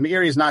Shav. The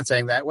Meiri is not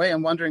saying that way.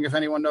 I'm wondering if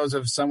anyone knows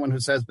of someone who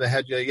says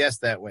behedya yes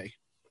that way.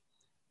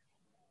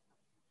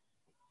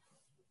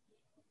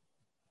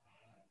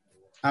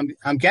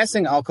 I'm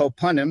guessing Al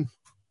Kopanim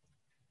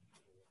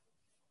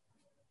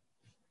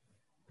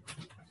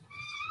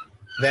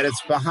that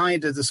it's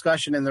behind a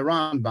discussion in the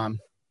Rambam.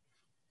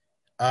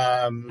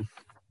 The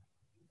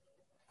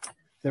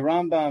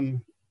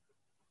Rambam,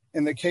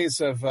 in the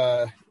case of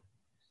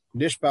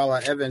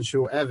Nishbala Evan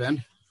Shu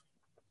Evan,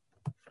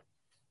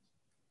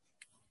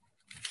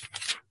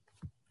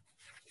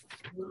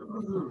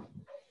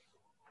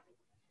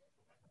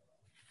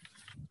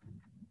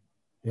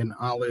 in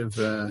Olive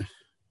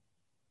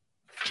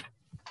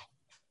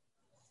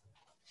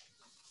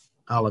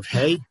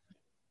Hay.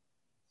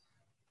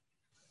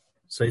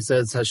 So he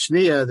says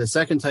Hashniya, the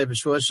second type of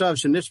Shvua Shav,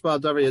 Shenishbal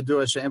Davar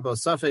Yadua She'embo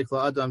Safek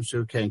LaAdam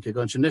Shu Kain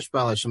Kegon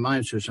Shenishbal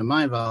Shemayim Shu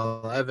Shemayim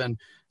Val Evan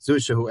Zu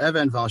Shehu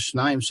Evan Val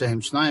Shnaim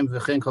Shehem Shnaim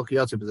V'chein Kol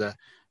Kiyotzu B'zeh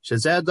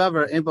Shezeh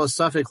Davar Embo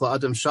Safek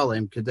LaAdam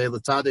Shalim Kedei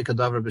L'Tadik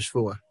Adavar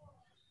B'Shvua.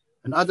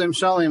 And Adam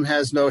Shalim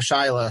has no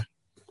shaila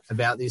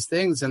about these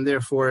things, and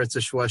therefore it's a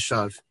Shvua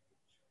Shav.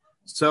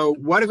 So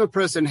what if a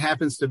person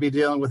happens to be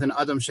dealing with an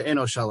Adam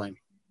She'eno Shalim?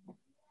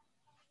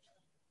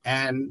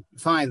 And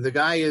fine, the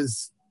guy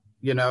is,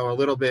 a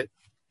little bit,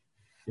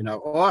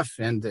 off,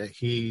 and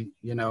he,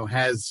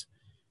 has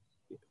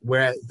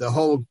where the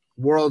whole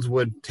world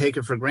would take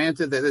it for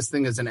granted that this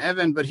thing is an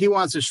Evan, but he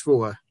wants a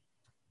Shvuah.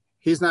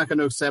 He's not going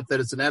to accept that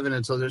it's an Evan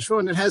until there's Shvuah,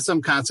 and it has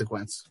some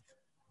consequence.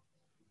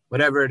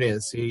 Whatever it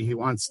is, he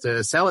wants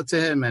to sell it to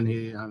him,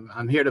 and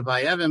I'm here to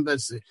buy Evan, but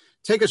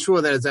take a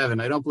Shvuah that it's Evan.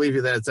 I don't believe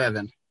you that it's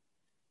Evan,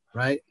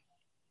 right?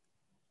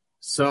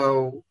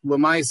 So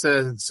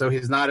Lamaisa, so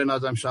he's not an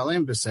Adam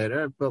Shalim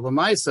Beseder, but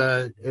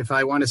Lamaisa, if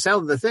I want to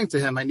sell the thing to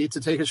him, I need to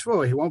take a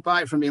Shvuah. He won't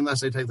buy it from me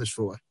unless I take the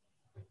Shvuah,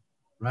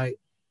 right?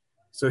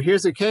 So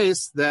here's a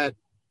case that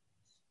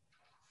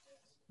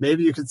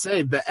maybe you could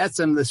say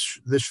Be'etzem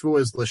the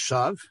Shvuah is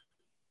L'shav.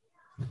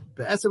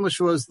 Be'etzem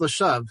L'shvuah is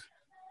L'shav,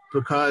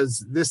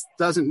 because this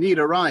doesn't need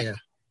a raya.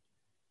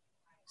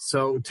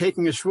 So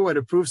taking a shvuah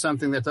to prove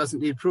something that doesn't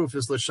need proof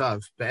is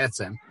l'shav,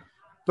 be'etzem.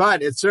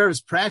 But it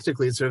serves a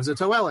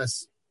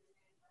toelis.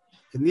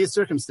 In these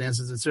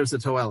circumstances, it serves a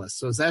toelis.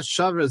 So is that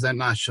shav or is that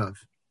not shav?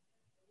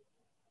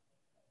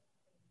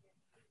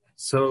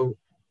 So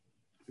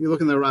you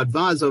look in the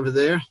Radvaz over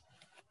there.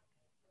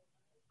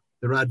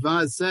 The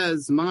Radvaz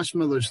says,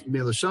 Mashma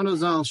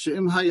milashonozal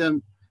she'im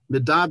hayam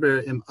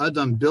medaber im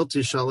adam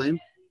bilti shalim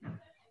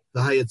the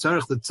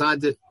hayatzarich the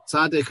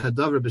tzaddik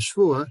hadavar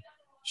b'shvuah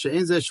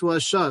she'en zeh shvuah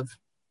shav.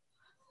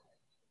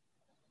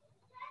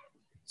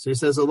 So he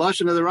says the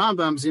lashon of the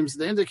Rambam seems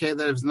to indicate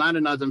that if it's not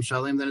an adam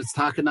shalim, then it's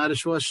taka not a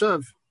shvuah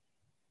shav.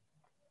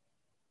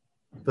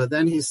 But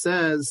then he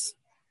says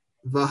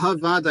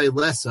v'havadai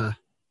lesa.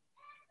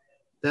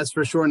 That's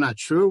for sure not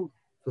true.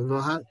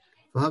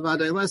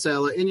 V'havadai lesa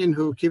ela inyan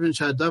hu kivin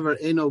shadavar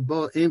ein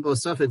bo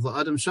safek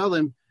la'adam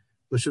shalim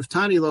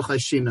l'shuftani lo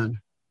chayshinan.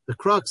 The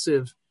crux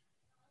of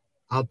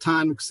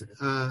Altan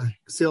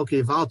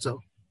Ksilki Valto.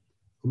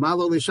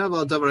 Umalo Lishav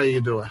al Davra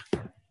Yidua.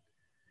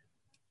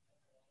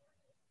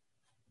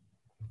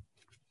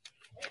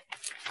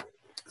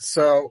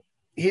 So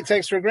he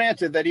takes for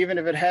granted that even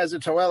if it has a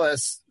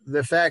toelis,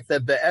 the fact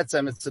that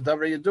be'etzem it's a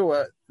Davra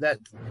Yidua, that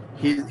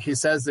he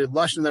says the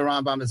Lashon of the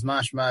Rambam is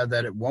mashma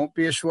that it won't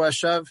be a Shvuah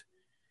Shav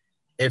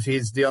if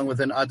he's dealing with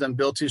an Adam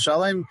Bilti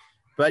Shalim.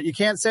 But you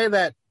can't say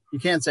that. You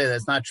can't say that.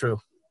 It's not true.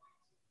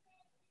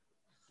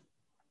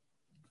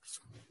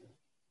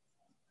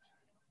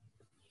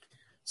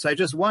 So I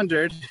just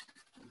wondered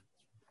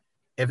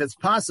if it's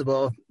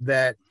possible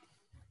that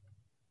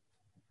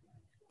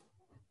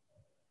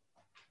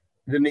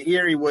the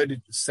Meiri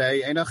would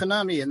say,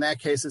 Einochanami, in that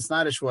case, it's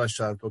not a Shvuah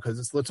Shav because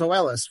it's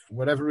L'toelis. For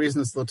whatever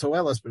reason, it's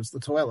L'toelis, but it's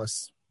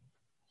L'toelis.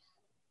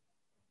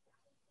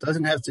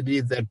 Doesn't have to be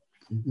that,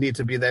 need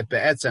to be that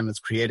Be'etzem, it's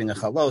creating a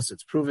Chalos,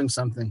 it's proving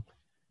something.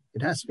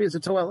 It has to be as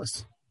a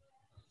Toelis.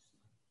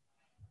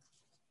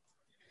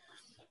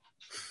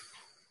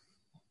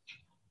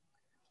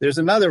 There's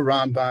another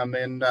Rambam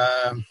in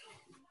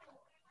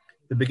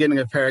the beginning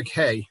of Perek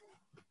Hay.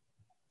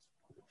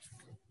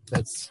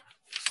 That's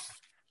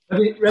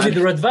Rebbe,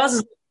 the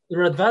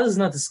Radvaz is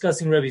not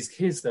discussing Rebbe's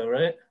case, though,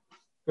 right?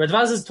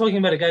 Radvaz is talking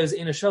about a guy who's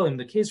in a shalim.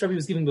 The case Rebbe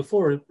was giving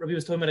before, Rebbe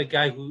was talking about a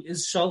guy who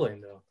is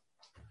shalim, though.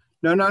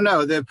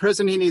 No. The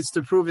person he needs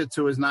to prove it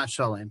to is not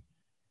shalim.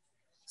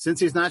 Since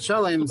he's not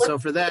shalim, so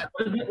for that...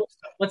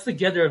 What's the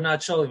gather of not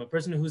shalim? A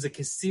person who's a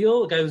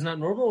kasil, a guy who's not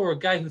normal, or a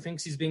guy who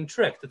thinks he's being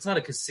tricked? It's not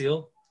a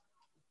kasil.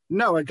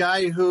 No, a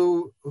guy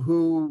who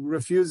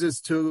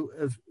refuses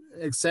to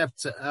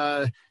accept,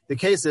 the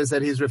case is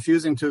that he's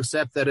refusing to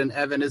accept that an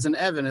Evan is an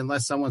Evan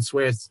unless someone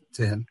swears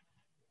to him.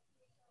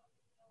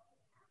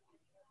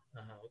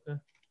 Okay.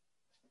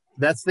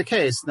 That's the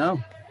case,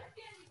 no?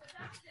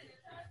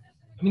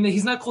 I mean,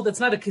 he's not called, that's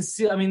not a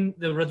kasil. I mean,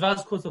 the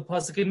Radvaz quotes the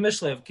pasuk in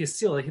Mishlei of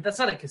kasil. Like, that's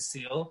not a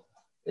kasil.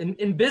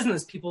 In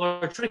business, people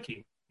are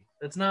tricky.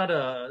 It's not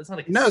a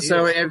no.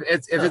 So if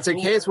it's a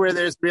case where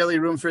there's really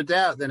room for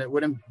doubt, then it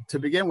wouldn't, to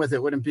begin with,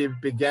 it wouldn't be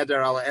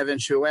begeder al Evan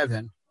shu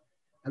Evan.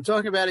 I'm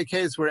talking about a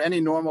case where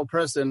any normal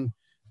person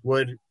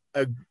would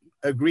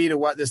agree to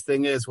what this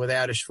thing is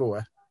without a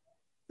shvuah.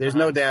 There's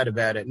no doubt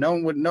about it.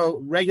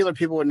 Regular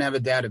people wouldn't have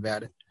a doubt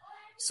about it.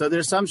 So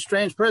there's some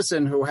strange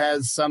person who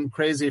has some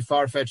crazy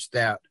far-fetched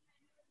doubt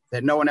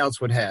that no one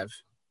else would have,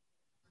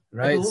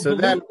 right?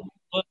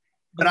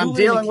 But I'm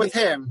dealing with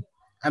him.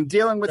 I'm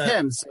dealing with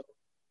him.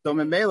 So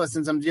Memela,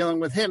 since I'm dealing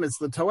with him, it's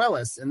the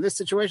Toelis. In this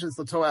situation, it's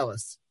the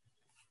Toelis.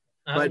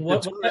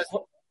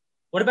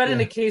 What about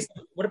in a case?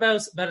 What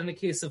about in the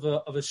case of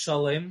a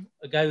shalim,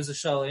 a guy who's a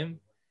shalim,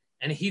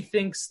 and he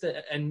thinks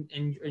that and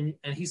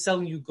he's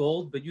selling you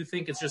gold, but you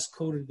think it's just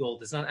coated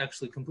gold. It's not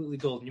actually completely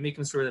gold, and you make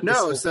him sure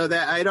that so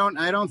that I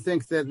don't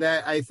think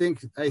that I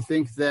think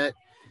that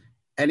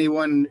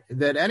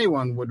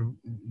anyone would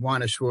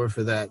want a shur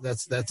for that.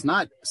 That's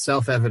not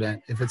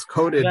self-evident. If it's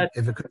coated,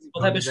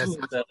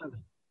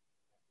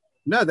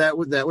 no, that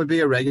would be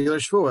a regular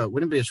shvua. It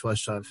wouldn't be a shvua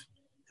shav.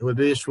 It would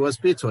be a shvua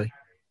spitoy.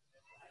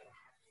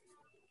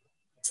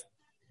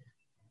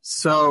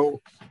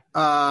 So,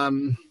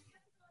 the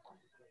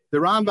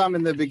Rambam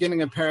in the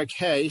beginning of Perek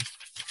Hay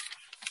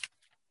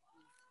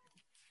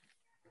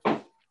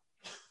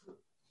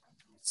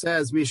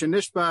says, "Misha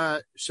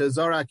nishba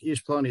shezorak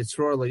ish ploni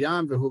tzror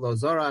layam v'hu lo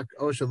zorak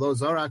o shelo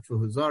zorak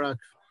v'hu zorak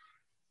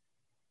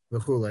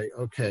v'chulei."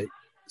 Okay,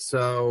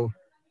 so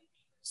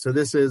So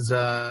this is,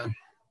 but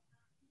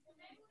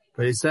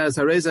he says,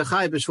 Hareza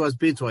Chai B'Shwas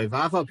Bitoy,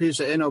 V'afal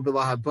Pisha Eno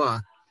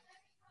B'Lahaba,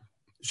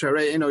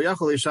 Sharei Eno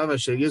Yachol Yishava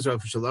She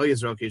Yizrok Shelo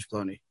Yizrok Ish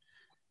Ploni.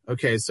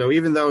 Okay, so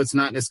even though it's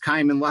not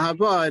Niskaim in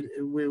Lahabad,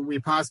 we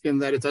poskin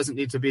that it doesn't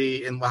need to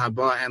be in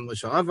Lahaba and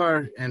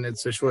L'Shavar, and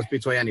it's a Shwas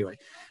Bitoy anyway.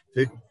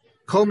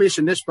 Kol Mi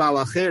Shenishba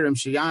L'Acherim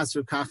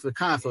Sheyasu Kach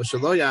V'Kach, O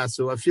Shelo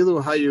Yasu,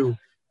 Afilu Hayu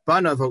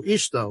Banav O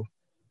Ishto,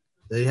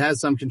 that he has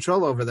some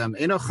control over them.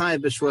 Eno Chai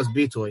B'Shwas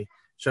Bitoy,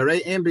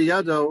 Sharei Em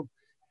B'Yado,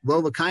 Lo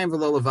L'Kaim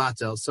V'Lo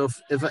L'Vatel. So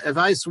if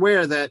I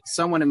swear that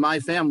someone in my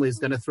family is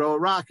going to throw a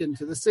rock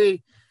into the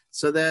sea,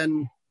 so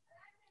then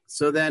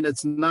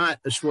it's not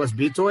a shwas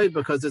bitoy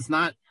because it's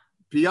not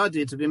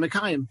biyadi to be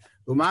mekayim.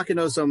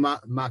 Umakinoso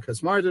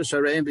makas mardu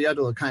shareim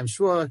biyadu l'kayim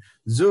shua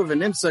zu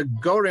v'nimsa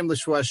gorim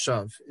l'shwas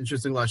shav.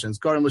 Interesting lashons.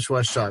 Gorim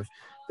l'shwas shav.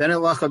 Then in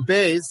lacha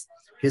beis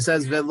he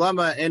says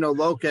velama eno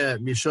loke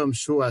mishum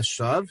shwas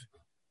shav.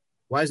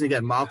 Why does he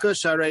get malka?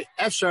 Sharei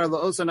efshar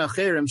la'osan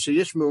acherim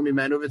sheyishmu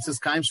mimenu v'tzis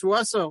kayim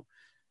shwaso.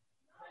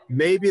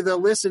 Maybe they'll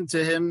listen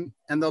to him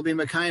and they'll be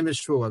mekayim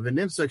shua.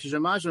 V'nimsa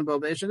kishamashim bo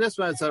beishin. That's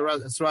why it's a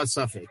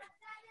safek.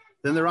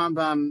 Then the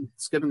Rambam,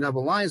 skipping a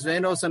couple lines,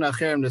 Ve'enosan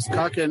acherim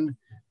niskaken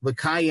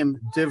l'kayim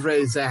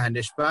divrei zeh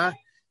hanishba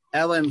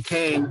elem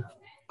kain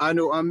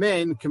anu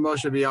amen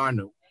k'moshe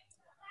bi'arnu.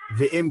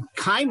 Ve'im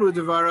kainu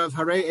devarav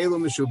harei elu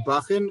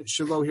mishubachin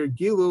shelo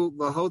hirgilu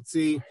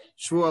lahotzi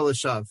shvua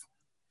l'shav.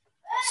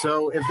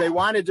 So if they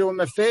want to do him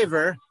a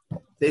favor,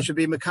 they should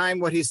be mekayim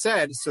what he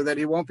said so that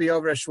he won't be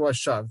over a shvua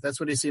shav. That's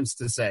what he seems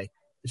to say.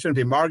 It shouldn't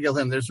be margil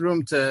him. There's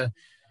room to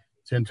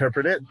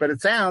interpret it, but it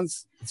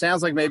sounds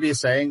like maybe he's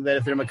saying that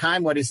if they're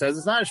Mekayim what he says,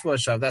 it's not a Shvua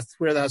Shav. That's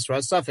where the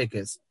Hasra Safek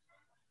is.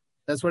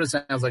 That's what it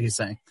sounds like he's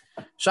saying.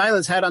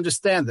 Shaila's had to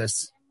understand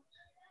this.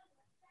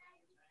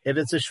 If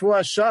it's a Shvua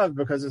Shav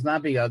because it's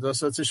not Biyado,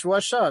 so it's a Shvua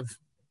Shav.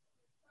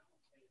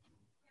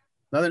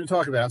 Nothing to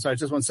talk about. I'm sorry,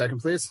 just 1 second,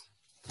 please.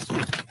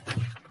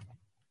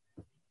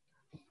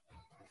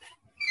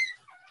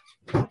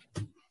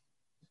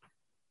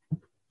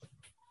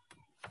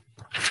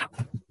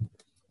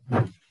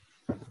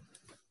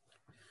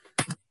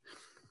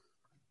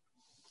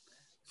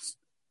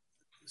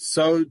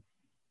 So,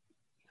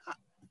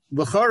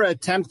 L'chora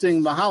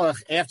tempting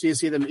Mahalach after you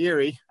see them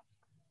Meiri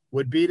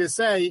would be to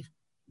say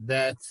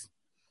that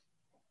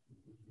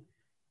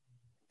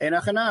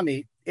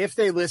Enachanami, if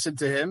they listened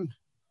to him,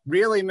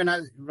 really,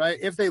 right?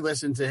 If they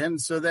listened to him,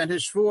 so then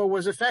his shvua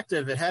was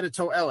effective. It had a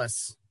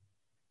to'elis.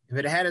 If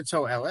it had a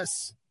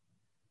to'elis,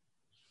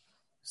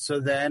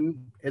 so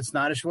then it's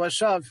not a shvua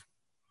shav,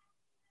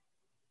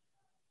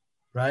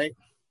 right?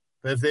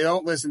 But if they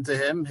don't listen to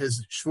him,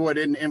 his shvua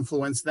didn't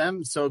influence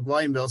them, so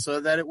Glaim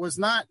Milsa, that it was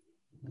not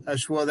a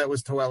shvua that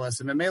was toelis,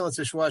 and Memel it's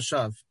a shvua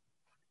shav.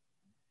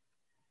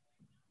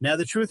 Now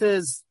the truth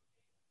is,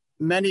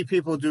 many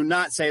people do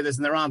not say this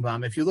in the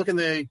Rambam. If you look in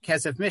the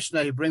Kesef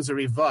Mishnah, he brings a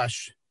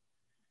Rivash.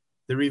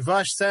 The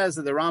Rivash says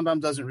that the Rambam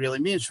doesn't really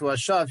mean shvua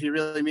shav, he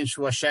really means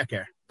shvua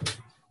sheker.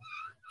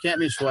 Can't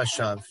mean shvua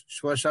shav.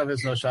 Shvua shav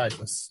is no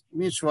shaykhus. It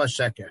means shvua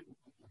sheker.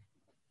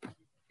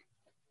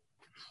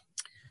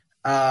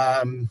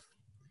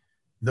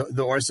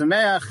 The Or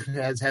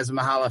Sameach has a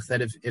mahalach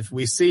that if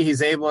we see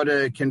he's able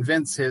to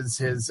convince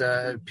his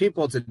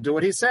people to do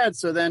what he said,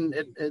 so then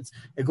it's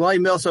Egloi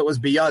Milsa, it was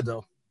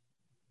biyado.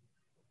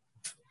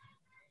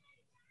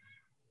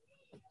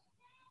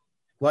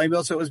 Egloi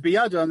Milsa, it was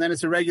biyado, and then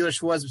it's a regular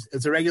shvuz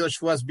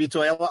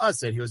bito ela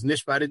asid. He was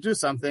nishba to do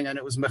something, and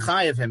it was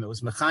mechayev him. It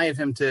was mechayev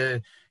him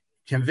to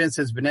convince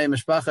his bnei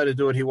mishpacha to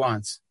do what he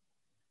wants,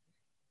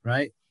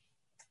 right?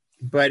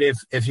 But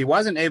if he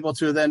wasn't able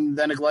to, then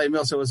a Glai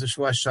Milsa was a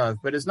Shvua Shav.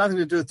 But it's nothing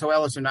to do with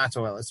Toelis or not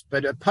Toelis.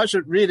 But a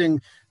Pashut reading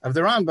of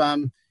the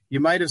Rambam, you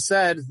might have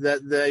said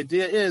that the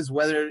idea is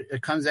whether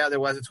it comes out there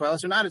was a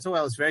Toelis or not a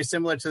Toelis, very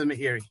similar to the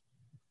Meiri.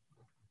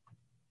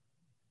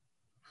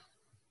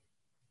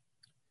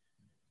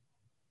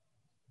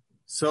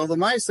 So the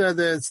Maisa,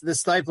 the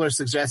Stipler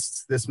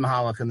suggests this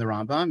Mahalach in the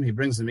Rambam. He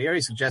brings the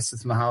Meiri, suggests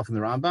this Mahalach in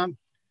the Rambam.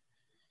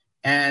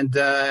 And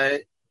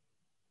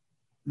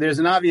there's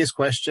an obvious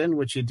question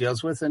which he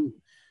deals with, and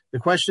the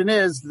question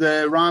is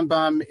the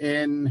Rambam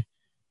in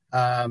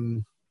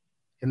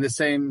the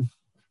same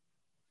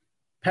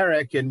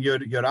Perek in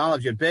Yod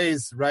Aleph Yod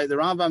Beis, right? The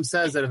Rambam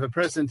says that if a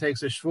person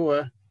takes a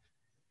shvua,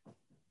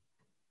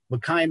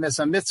 l'kayim es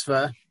a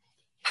mitzvah,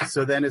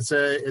 so then it's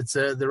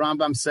the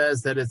Rambam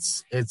says that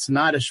it's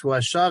not a shvua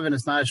shav and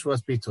it's not a shvua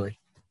bitoy.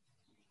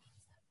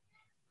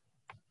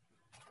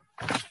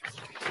 I'm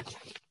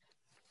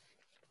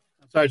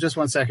sorry, just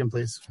 1 second,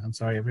 please. I'm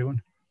sorry,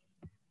 everyone.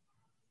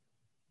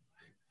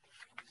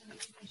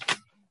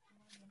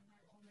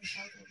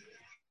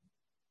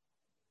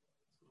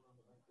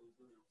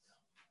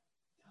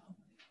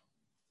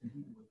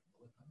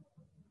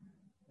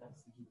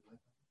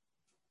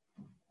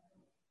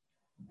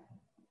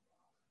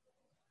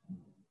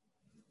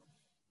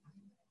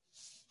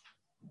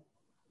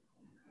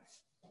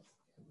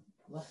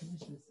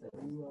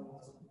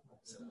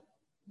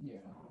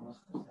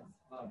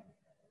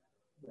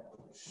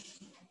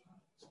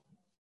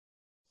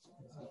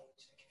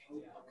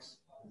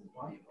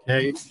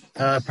 Hey,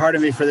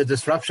 pardon me for the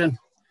disruption.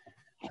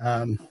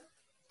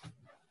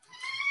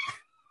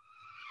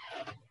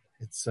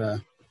 It's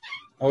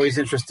always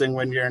interesting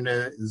when you're in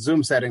a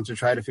Zoom setting to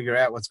try to figure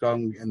out what's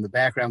going in the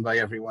background by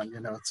everyone.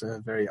 It's a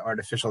very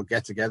artificial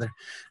get-together.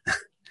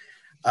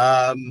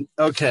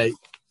 Okay,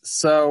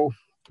 so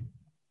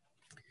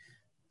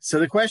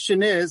the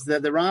question is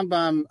that the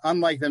Rambam,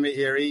 unlike the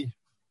Meiri,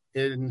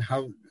 in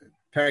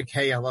Perek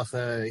Hey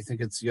Halacha, I think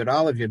it's Yud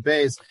Aleph Yud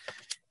Beis,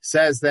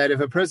 says that if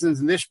a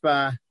person's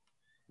nishba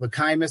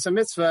l'kaim es a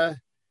mitzvah,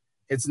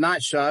 it's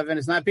not shav and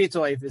it's not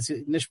bitoi. If it's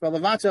nishba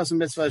levatel a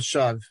mitzvah, it's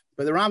shav.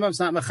 But the Rambam's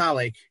not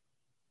mechalik.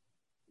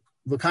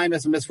 L'kaim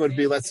es a mitzvah would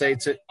be, let's say,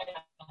 to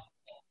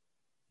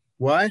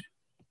what?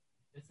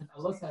 It's an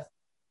alosas.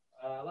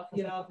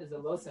 Lachiralf is a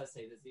losa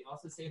say. Does he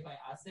also say by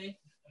ase?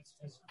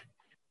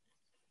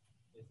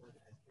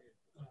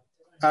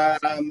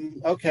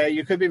 Okay,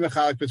 you could be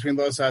mechalik between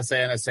losa ase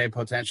and ase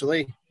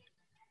potentially.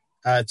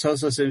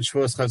 Tosos in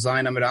Shvus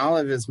Chazayim Amid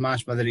Aleph is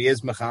mashma that he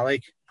is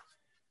mechalik.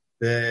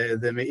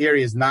 The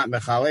Meiri is not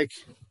mechalik.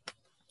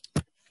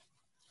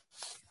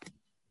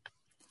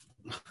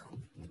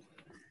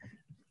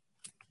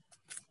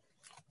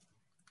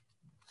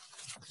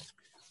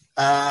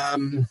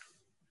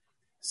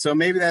 So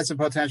maybe that's a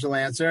potential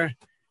answer,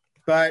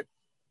 but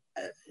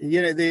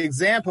the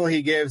example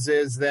he gives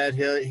is that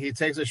he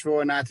takes a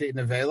shvua not to eat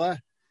nevela,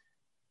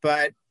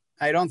 but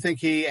I don't think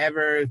he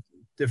ever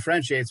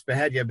differentiates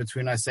behedya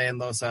between asay and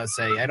lo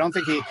asay. I don't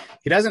think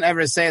he doesn't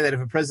ever say that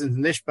if a person's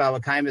nishba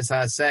l'kaim is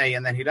asay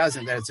and then he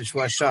doesn't, that it's a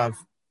shvua shav.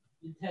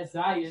 In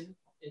Tezayin,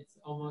 it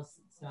almost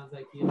sounds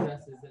like he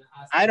addresses an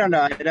asay. I don't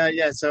know.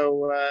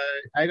 So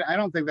I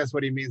don't think that's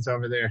what he means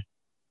over there.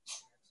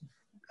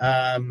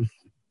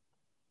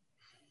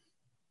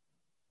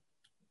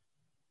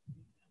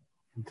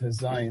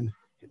 Tezayin.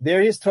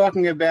 There he's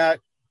talking about,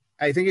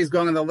 I think he's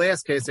going in the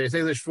last case there. He's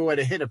saying the shvua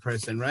to hit a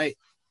person, right?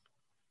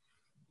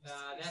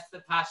 That's the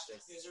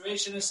pashtus. There's a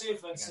ratio in the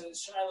sefer. It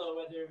says Shiloh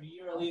whether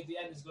year or leave the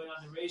end is going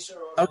on the ratio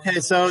or. Okay,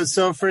 so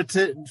for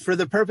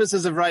the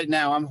purposes of right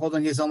now, I'm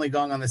holding he's only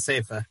going on the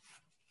sefer.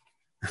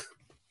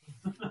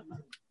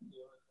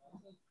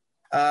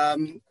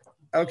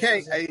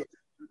 Okay,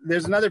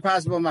 there's another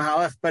possible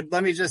mahalach, but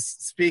let me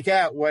just speak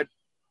out what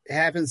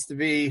happens to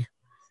be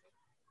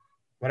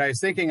what I was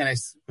thinking, and I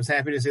was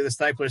happy to see the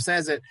Stipler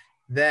says it,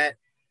 that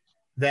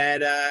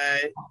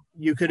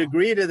you could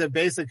agree to the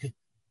basic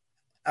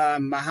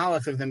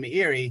mahalach of the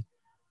Meiri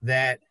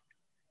that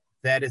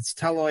it's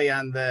taloi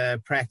on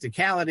the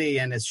practicality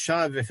and it's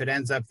shav if it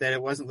ends up that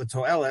it wasn't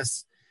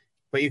l'toelis,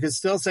 but you could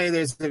still say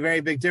there's a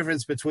very big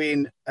difference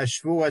between a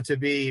shvua to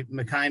be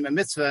mekayim a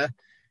mitzvah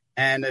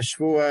and a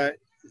shvua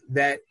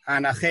that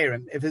on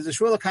acherim. If it's a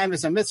shvua l'kayim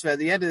is a mitzvah, at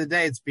the end of the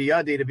day it's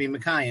biyadi to be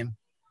mekayim.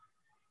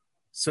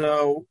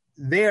 So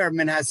there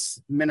it's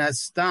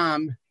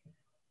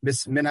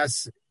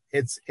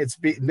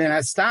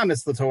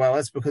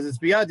l'toelis because it's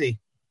biyadi.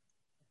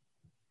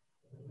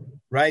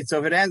 Right, so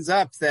if it ends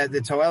up that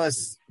the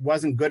toelis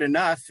wasn't good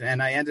enough, and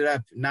I ended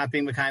up not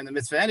being mekayim the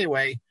mitzvah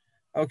anyway,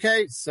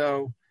 okay,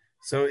 so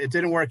it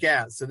didn't work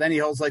out. So then he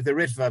holds like the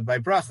ritva by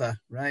bracha,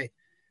 right?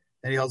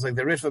 Then he holds like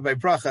the ritva by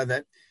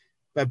bracha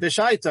but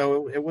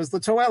b'shaito it was the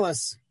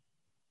toelis,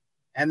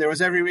 and there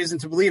was every reason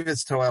to believe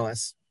it's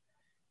toelis.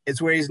 It's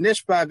where he's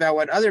nishba about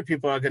what other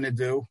people are going to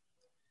do,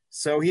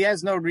 so he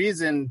has no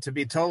reason to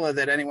be tola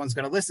that anyone's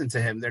going to listen to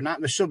him. They're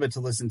not meshubah to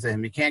listen to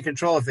him. He can't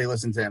control if they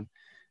listen to him.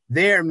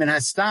 There, min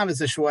hastam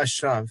is a shvua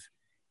shav.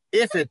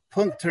 If it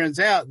turns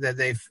out that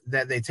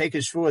they take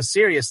his shvua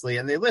seriously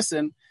and they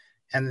listen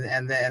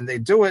and they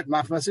do it,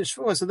 mafmas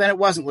shvua, so then it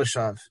wasn't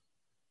l'shav.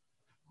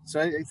 So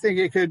I think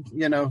you could,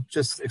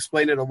 just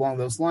explain it along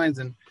those lines,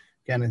 and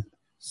again,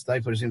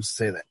 Stipler seems to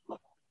say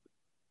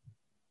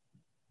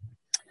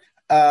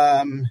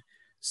that.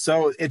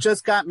 So it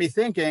just got me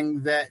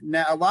thinking that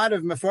now a lot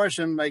of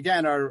mefarshim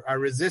again are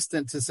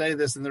resistant to say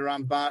this in the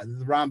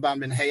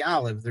Rambam in Hey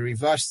Aleph. The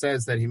Rivash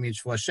says that he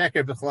means shvua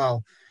sheker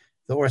b'chlal.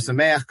 The Or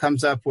Sameach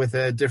comes up with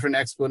a different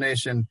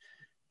explanation.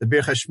 The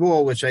Bircha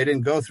Shmuel, which I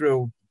didn't go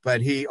through,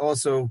 but he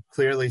also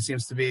clearly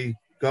seems to be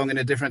going in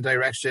a different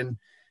direction,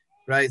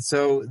 right?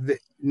 So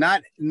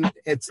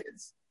it's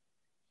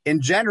in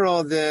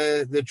general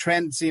the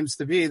trend seems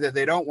to be that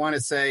they don't want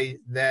to say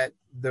that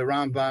the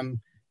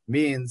Rambam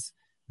means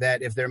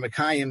that if they're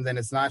Mekayim, then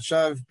it's not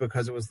Shav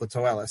because it was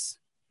L'toelis.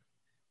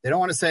 They don't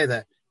want to say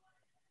that.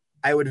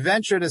 I would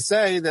venture to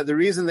say that the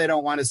reason they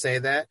don't want to say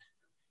that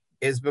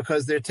is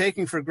because they're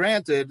taking for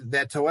granted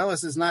that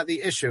Toelis is not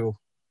the issue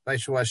by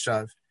Shua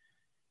Shav.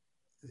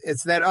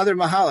 It's that other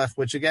Mahalach,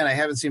 which again, I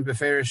haven't seen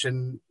Beferish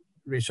and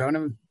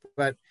Rishonim,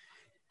 but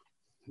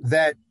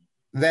that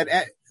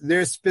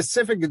there's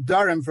specific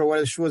Gedarim for what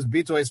a Shua's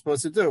Bitoy is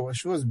supposed to do. A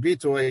Shua's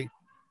Bitoy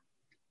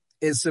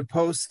is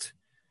supposed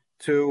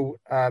to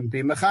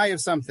be Mechai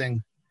of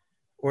something,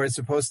 or it's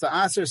supposed to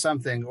answer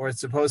something, or it's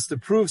supposed to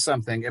prove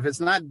something. If it's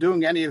not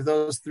doing any of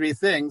those three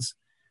things,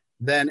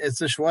 then it's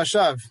a Shua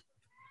Shav.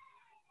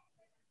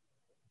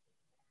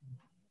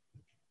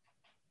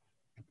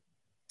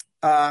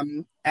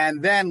 And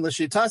then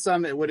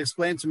L'Shitasam, it would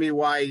explain to me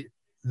why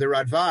the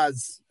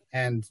Radvaz,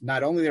 and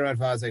not only the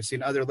Radvaz, I've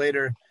seen other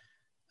later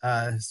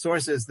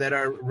sources that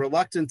are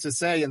reluctant to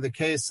say in the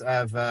case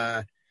of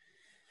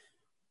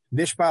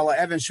Nishbala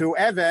Evan Shu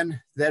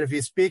Evan, that if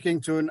he's speaking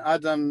to an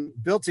Adam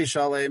Bilti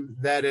Shalem,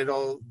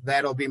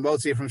 that'll be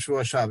Motzi from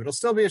Shua Shav. It'll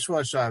still be a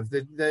Shua Shav.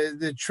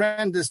 The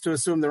trend is to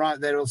assume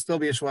that it'll still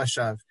be a Shua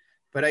Shav.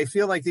 But I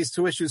feel like these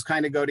two issues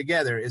kind of go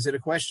together. Is it a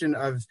question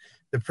of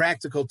the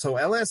practical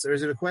toeles, or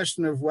is it a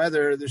question of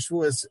whether the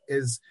Shua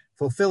is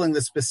fulfilling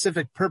the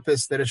specific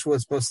purpose that a Shua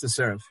is supposed to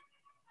serve?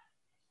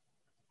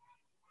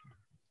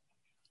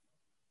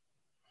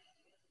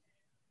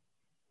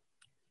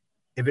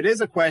 If it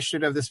is a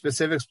question of the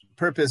specific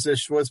purpose a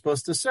shvua is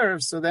supposed to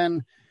serve, so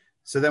then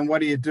what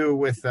do you do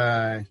with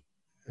a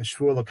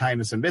shvua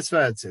l'kaimus and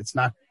mitzvah? It's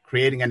not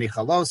creating any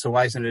chalos, so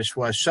why isn't it a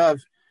shvua shav?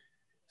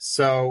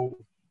 So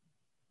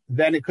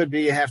then it could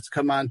be you have to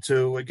come on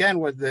to again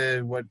what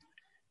Binyamin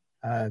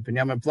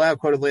Blau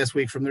quoted last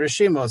week from the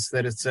Rishimos,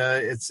 that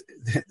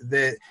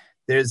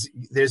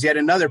there's yet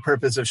another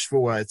purpose of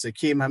shvua. It's a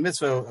kiyum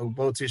hamitzvah, a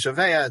boti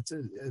shaveya. It's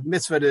a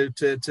mitzvah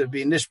to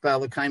be nishba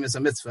l'kaimus a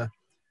mitzvah.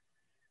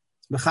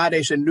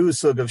 Mechadesh, a new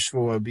sug of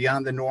shvua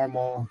beyond the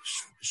normal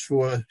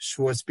shvua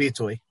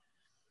spitui.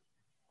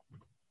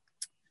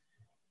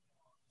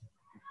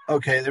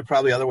 Okay, there are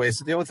probably other ways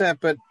to deal with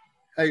that, but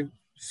I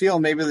feel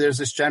maybe there's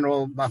this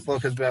general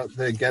machlokas about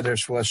the geder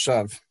shvua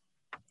shav.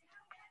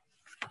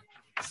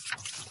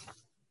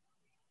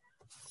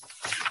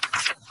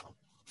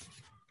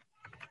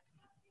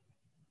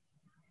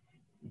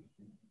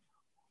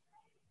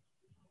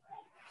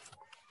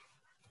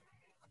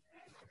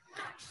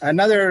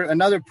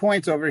 Another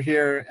point over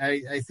here,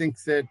 I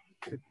think that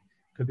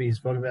could be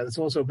spoken about this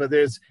also, but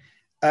there's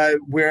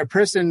where a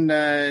person,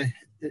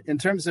 in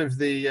terms of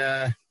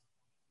the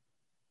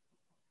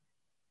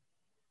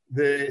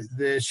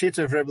sheet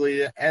of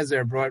Rabbi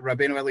Eliezer, brought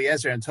Rabbeinu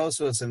Eliezer and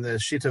Tosfos, and the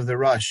sheet of the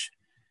Rush,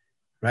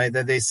 right?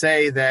 That they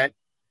say that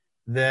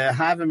the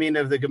Havamin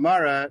of the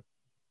Gemara,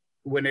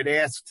 when it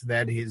asked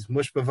that he's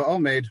Mushba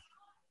V'Omed,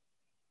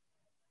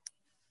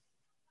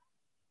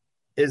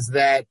 is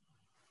that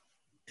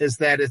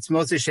it's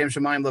Motzi Shem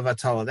Shemayim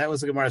Levatala. That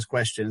was the Gemara's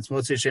question. It's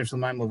Motzi Shem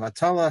Shemayim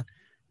Levatala.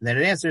 And then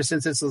it answers,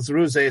 since it's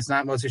L'Zruze, it's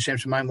not Motzi Shem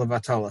Shemayim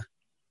Levatala.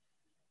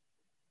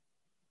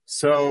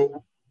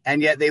 So,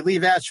 and yet they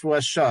leave out Shvua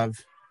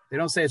Shav. They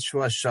don't say it's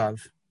Shvua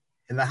Shav.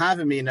 In the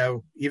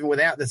Havamino, even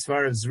without the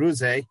Svar of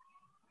Zruze,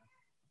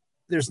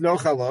 there's no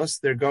chalos.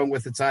 They're going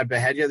with the tzad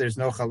behedya. There's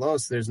no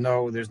chalos. There's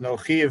no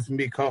chiyuv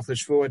mikof the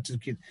shvua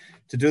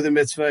to do the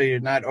mitzvah. You're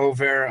not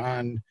over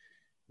on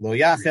lo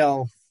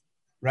yachel,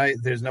 right?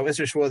 There's no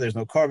isser shvua. There's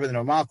no korban.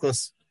 No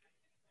malchus.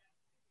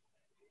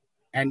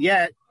 And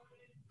yet,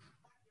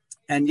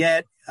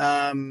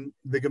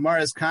 the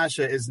Gemara's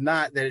kasha is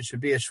not that it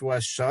should be a shvua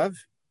shav.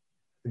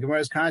 The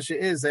Gemara's kasha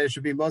is that it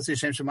should be motzi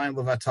shem shemayim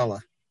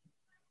levatala.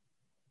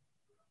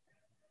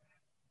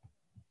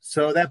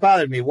 So that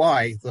bothered me.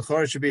 Why?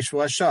 L'chor should be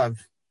shvua shav.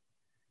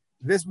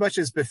 This much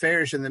is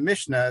beferish in the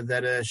Mishnah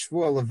that a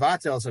shvua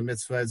levatel a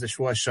mitzvah is a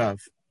shvua shav.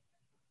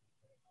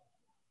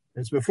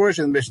 It's beferish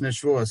in the Mishnah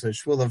shvua, so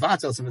shvua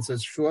levatel a mitzvah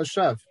is shvua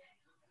shav.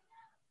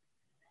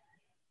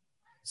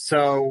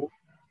 So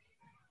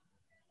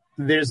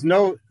there's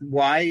no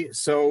why.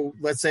 So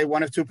let's say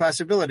one of two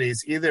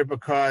possibilities: either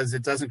because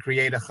it doesn't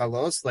create a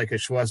chalos like a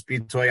shvuas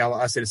bitoy al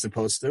asid is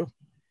supposed to,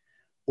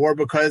 or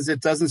because it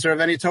doesn't serve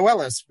any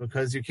toelis,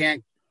 because you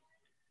can't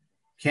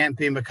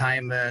be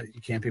mekayim. You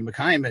can't be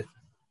mekayim it.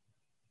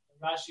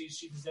 Rashi,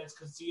 she says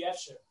because it's the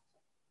efshar.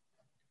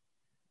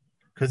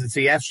 Because it's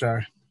the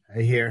efshar,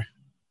 I hear.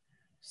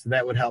 So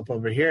that would help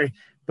over here.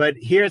 But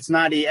here it's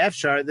not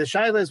efshar. The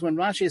shaila is when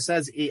Rashi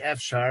says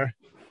efshar.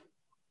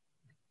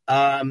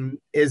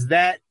 Is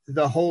that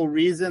the whole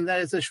reason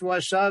that it's a shvua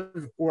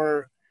shav?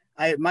 Or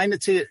I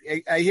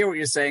hear what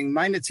you're saying.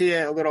 My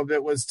natia a little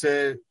bit was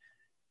to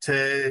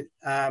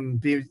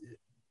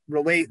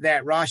relate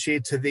that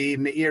Rashi to the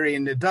Meiri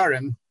and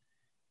Nedarim,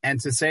 and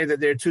to say that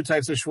there are two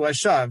types of shvua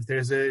shav.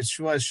 There's a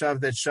shvua shav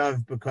that's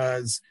shav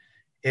because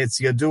it's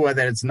yadua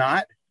that it's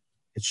not.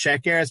 It's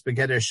sheker, it's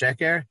begeder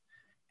sheker.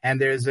 And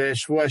there's a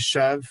shvua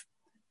shav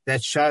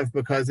that's shav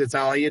because it's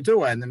ala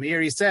yadua. And the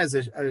Meiri says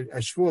a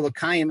shvua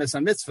l'kayim is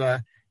a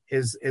mitzvah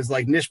is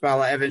like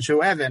nishbala evan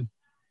shu evan.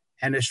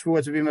 And a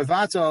shvua to be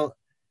mevatel,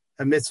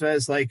 a mitzvah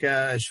is like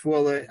a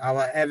shvua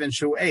ala evan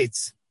shu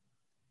eitz,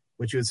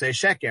 which you would say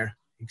sheker.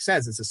 He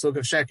says it's a sug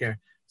of sheker.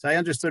 So I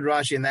understood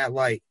Rashi in that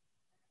light.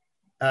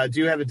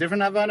 Do you have a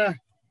different Havana?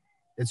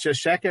 It's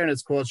just sheker and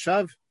it's called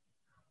shav?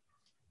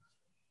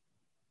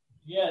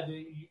 Yeah,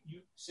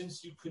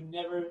 since you could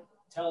never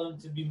tell him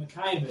to be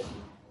Mekayim it,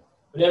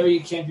 whatever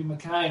you can't be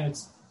Mekayim,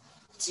 it's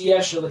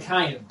Yesh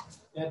L'Kayim.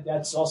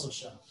 That's also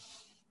shav.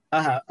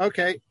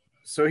 Okay.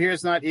 So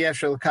here's not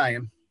Yesh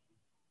L'Kayim.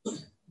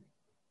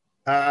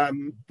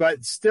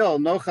 But still,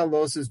 no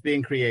chalos is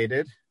being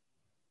created.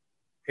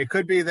 It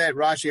could be that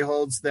Rashi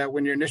holds that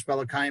when you're Nishba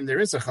L'Kayim, there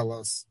is a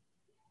chalos,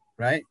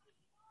 right?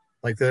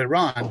 Like the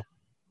Ran.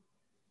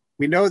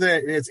 we know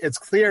that it's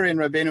clear in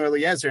Rabbeinu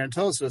Eliezer and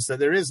Tosfos that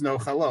there is no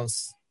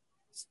chalos,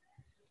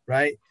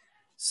 right?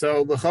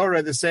 So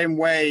l'chora the same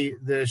way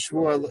the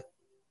shvua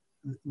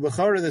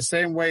the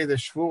same way the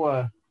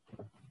shvua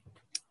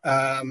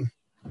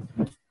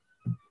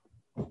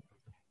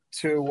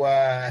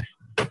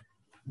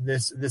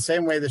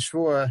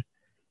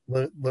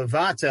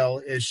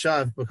levatel is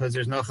shav because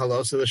there's no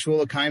chalos. So the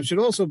shvua l'kaim should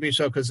also be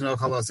shav because there's no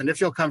chalos. And if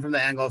you'll come from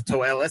the angle of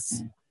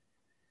toelis,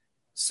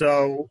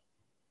 so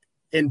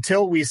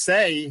until we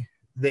say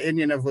the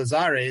Indian of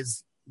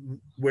Lazares,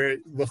 where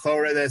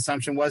l'chora the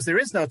assumption was there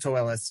is no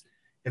toelis.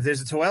 If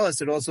there's a toelis,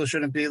 it also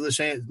shouldn't be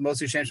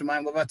mostly shem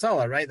shemayim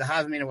levatala, right? The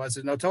havamina was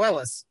there's no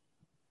toelis.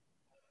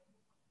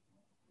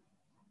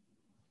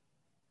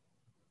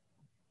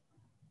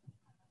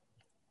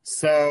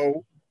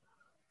 So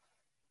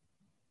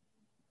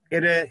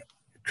it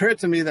occurred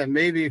to me that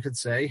maybe you could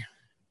say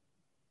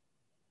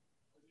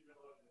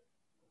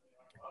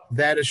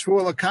that a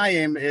shvua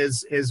l'kayim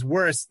is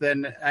worse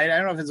than, I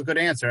don't know if it's a good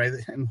answer. I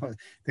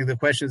think the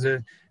question is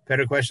a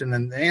better question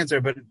than the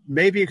answer, but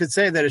maybe you could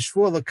say that a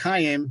shvua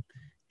l'kayim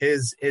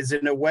is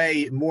in a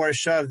way more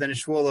shav than a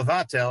shvua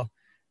l'vatel,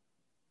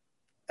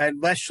 and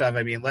less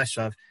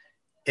shav.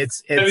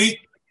 It's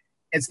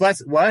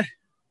less, what?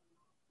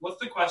 What's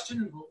the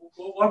question?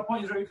 What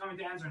point is Rabbi coming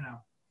to answer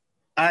now?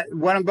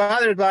 What I'm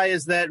bothered by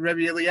is that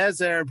Rabbi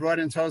Eliezer brought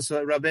in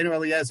Tosfos, Rabbeinu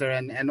Eliezer,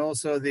 and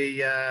also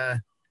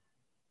the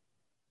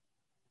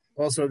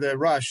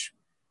Rush,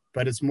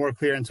 but it's more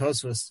clear in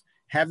Tosfos,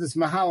 have this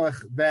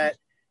mahalach that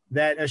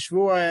a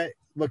shvua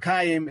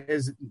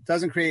l'kayim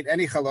doesn't create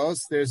any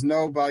chalos. There's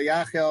no bal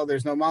yachel,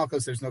 there's no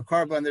malchus, there's no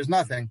korban, there's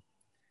nothing.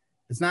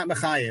 It's not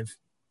mechayiv,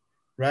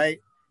 right?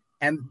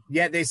 And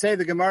yet they say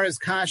the Gemara's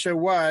kasha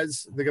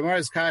was when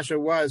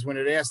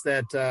it asked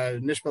that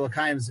nishba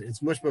l'kayim it's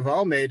mushba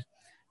v'omed,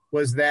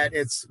 was that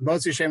it's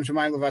motzi shem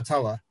shemayim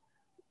levatala.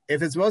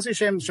 If it's motzi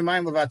shem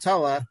shemayim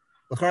levatala,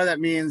 l'chora that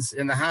means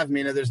in the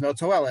havmina there's no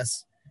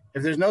toelis.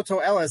 If there's no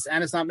toelis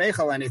and it's not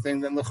mechal anything,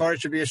 then l'chora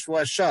should be a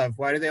shvua shav.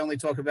 Why do they only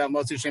talk about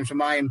motzi shem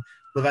shemayim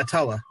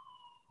levatala?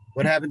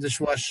 What happened to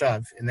shvua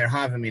shav in their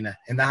havmina,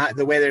 in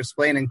the way they're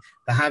explaining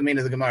the havmina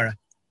of the Gemara?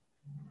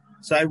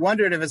 So I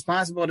wondered if it's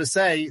possible to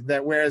say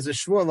that whereas a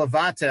shvua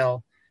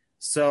levatel,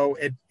 so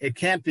it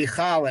can't be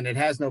chal and it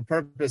has no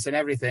purpose and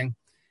everything.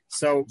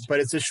 So, but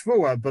it's a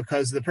shvua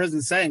because the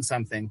person's saying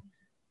something.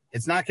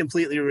 It's not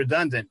completely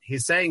redundant.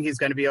 He's saying he's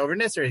going to be over an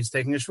isser. He's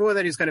taking a shvua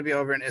that he's going to be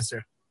over an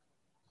isser.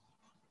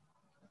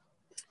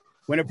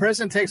 When a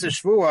person takes a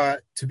shvua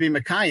to be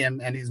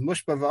mekayim and he's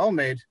mushba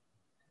v'omed,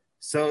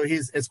 so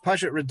it's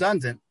pashut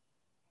redundant.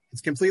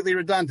 It's completely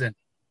redundant.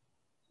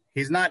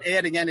 He's not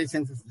adding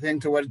anything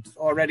to what's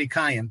already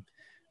kayim.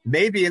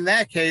 Maybe in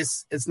that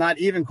case, it's not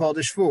even called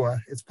a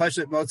shvua. It's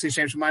pashut motzi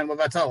shem shemayim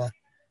levatala.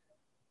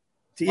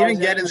 To even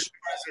get in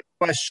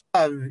the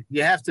shav,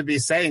 you have to be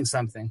saying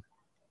something.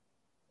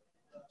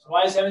 So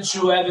why is Evan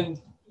Shu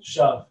Evan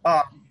shav?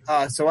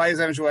 So why is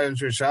Evan Shu Evan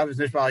shav? It's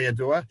nishbal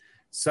yadua.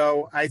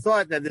 So I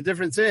thought that the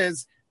difference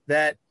is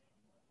that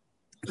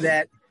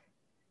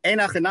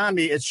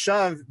Einachanami, it's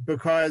shav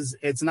because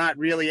it's not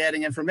really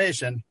adding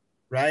information,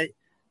 right?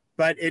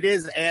 But it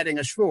is adding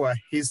a shvua.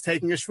 He's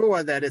taking a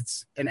shvua that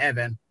it's an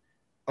Evan.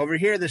 Over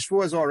here, the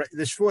shvua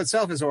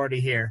itself is already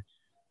here,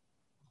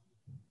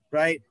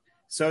 right?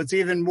 So it's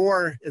even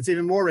more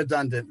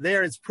redundant.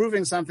 There, it's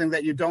proving something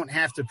that you don't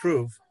have to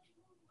prove,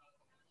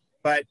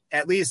 but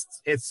at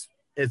least it's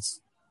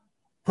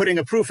putting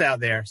a proof out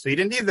there. So you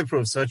didn't need the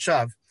proof, so it's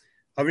shav.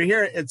 Over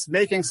here, it's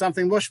making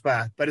something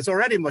mushba, but it's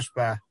already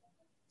mushba.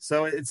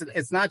 So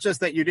it's not just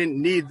that you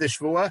didn't need the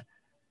shvua;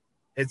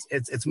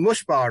 it's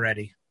mushba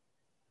already.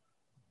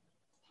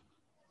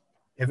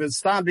 If it's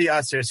stam bi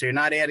aser, so you're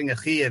not adding a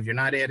chiyav, you're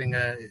not adding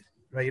an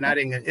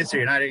isser,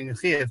 you're not adding a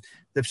chiyav.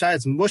 The pshat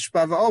is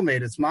mushba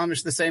v'omed. It's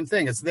mamish the same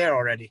thing. It's there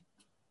already.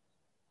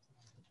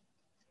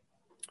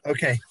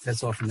 Okay,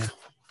 that's all for now.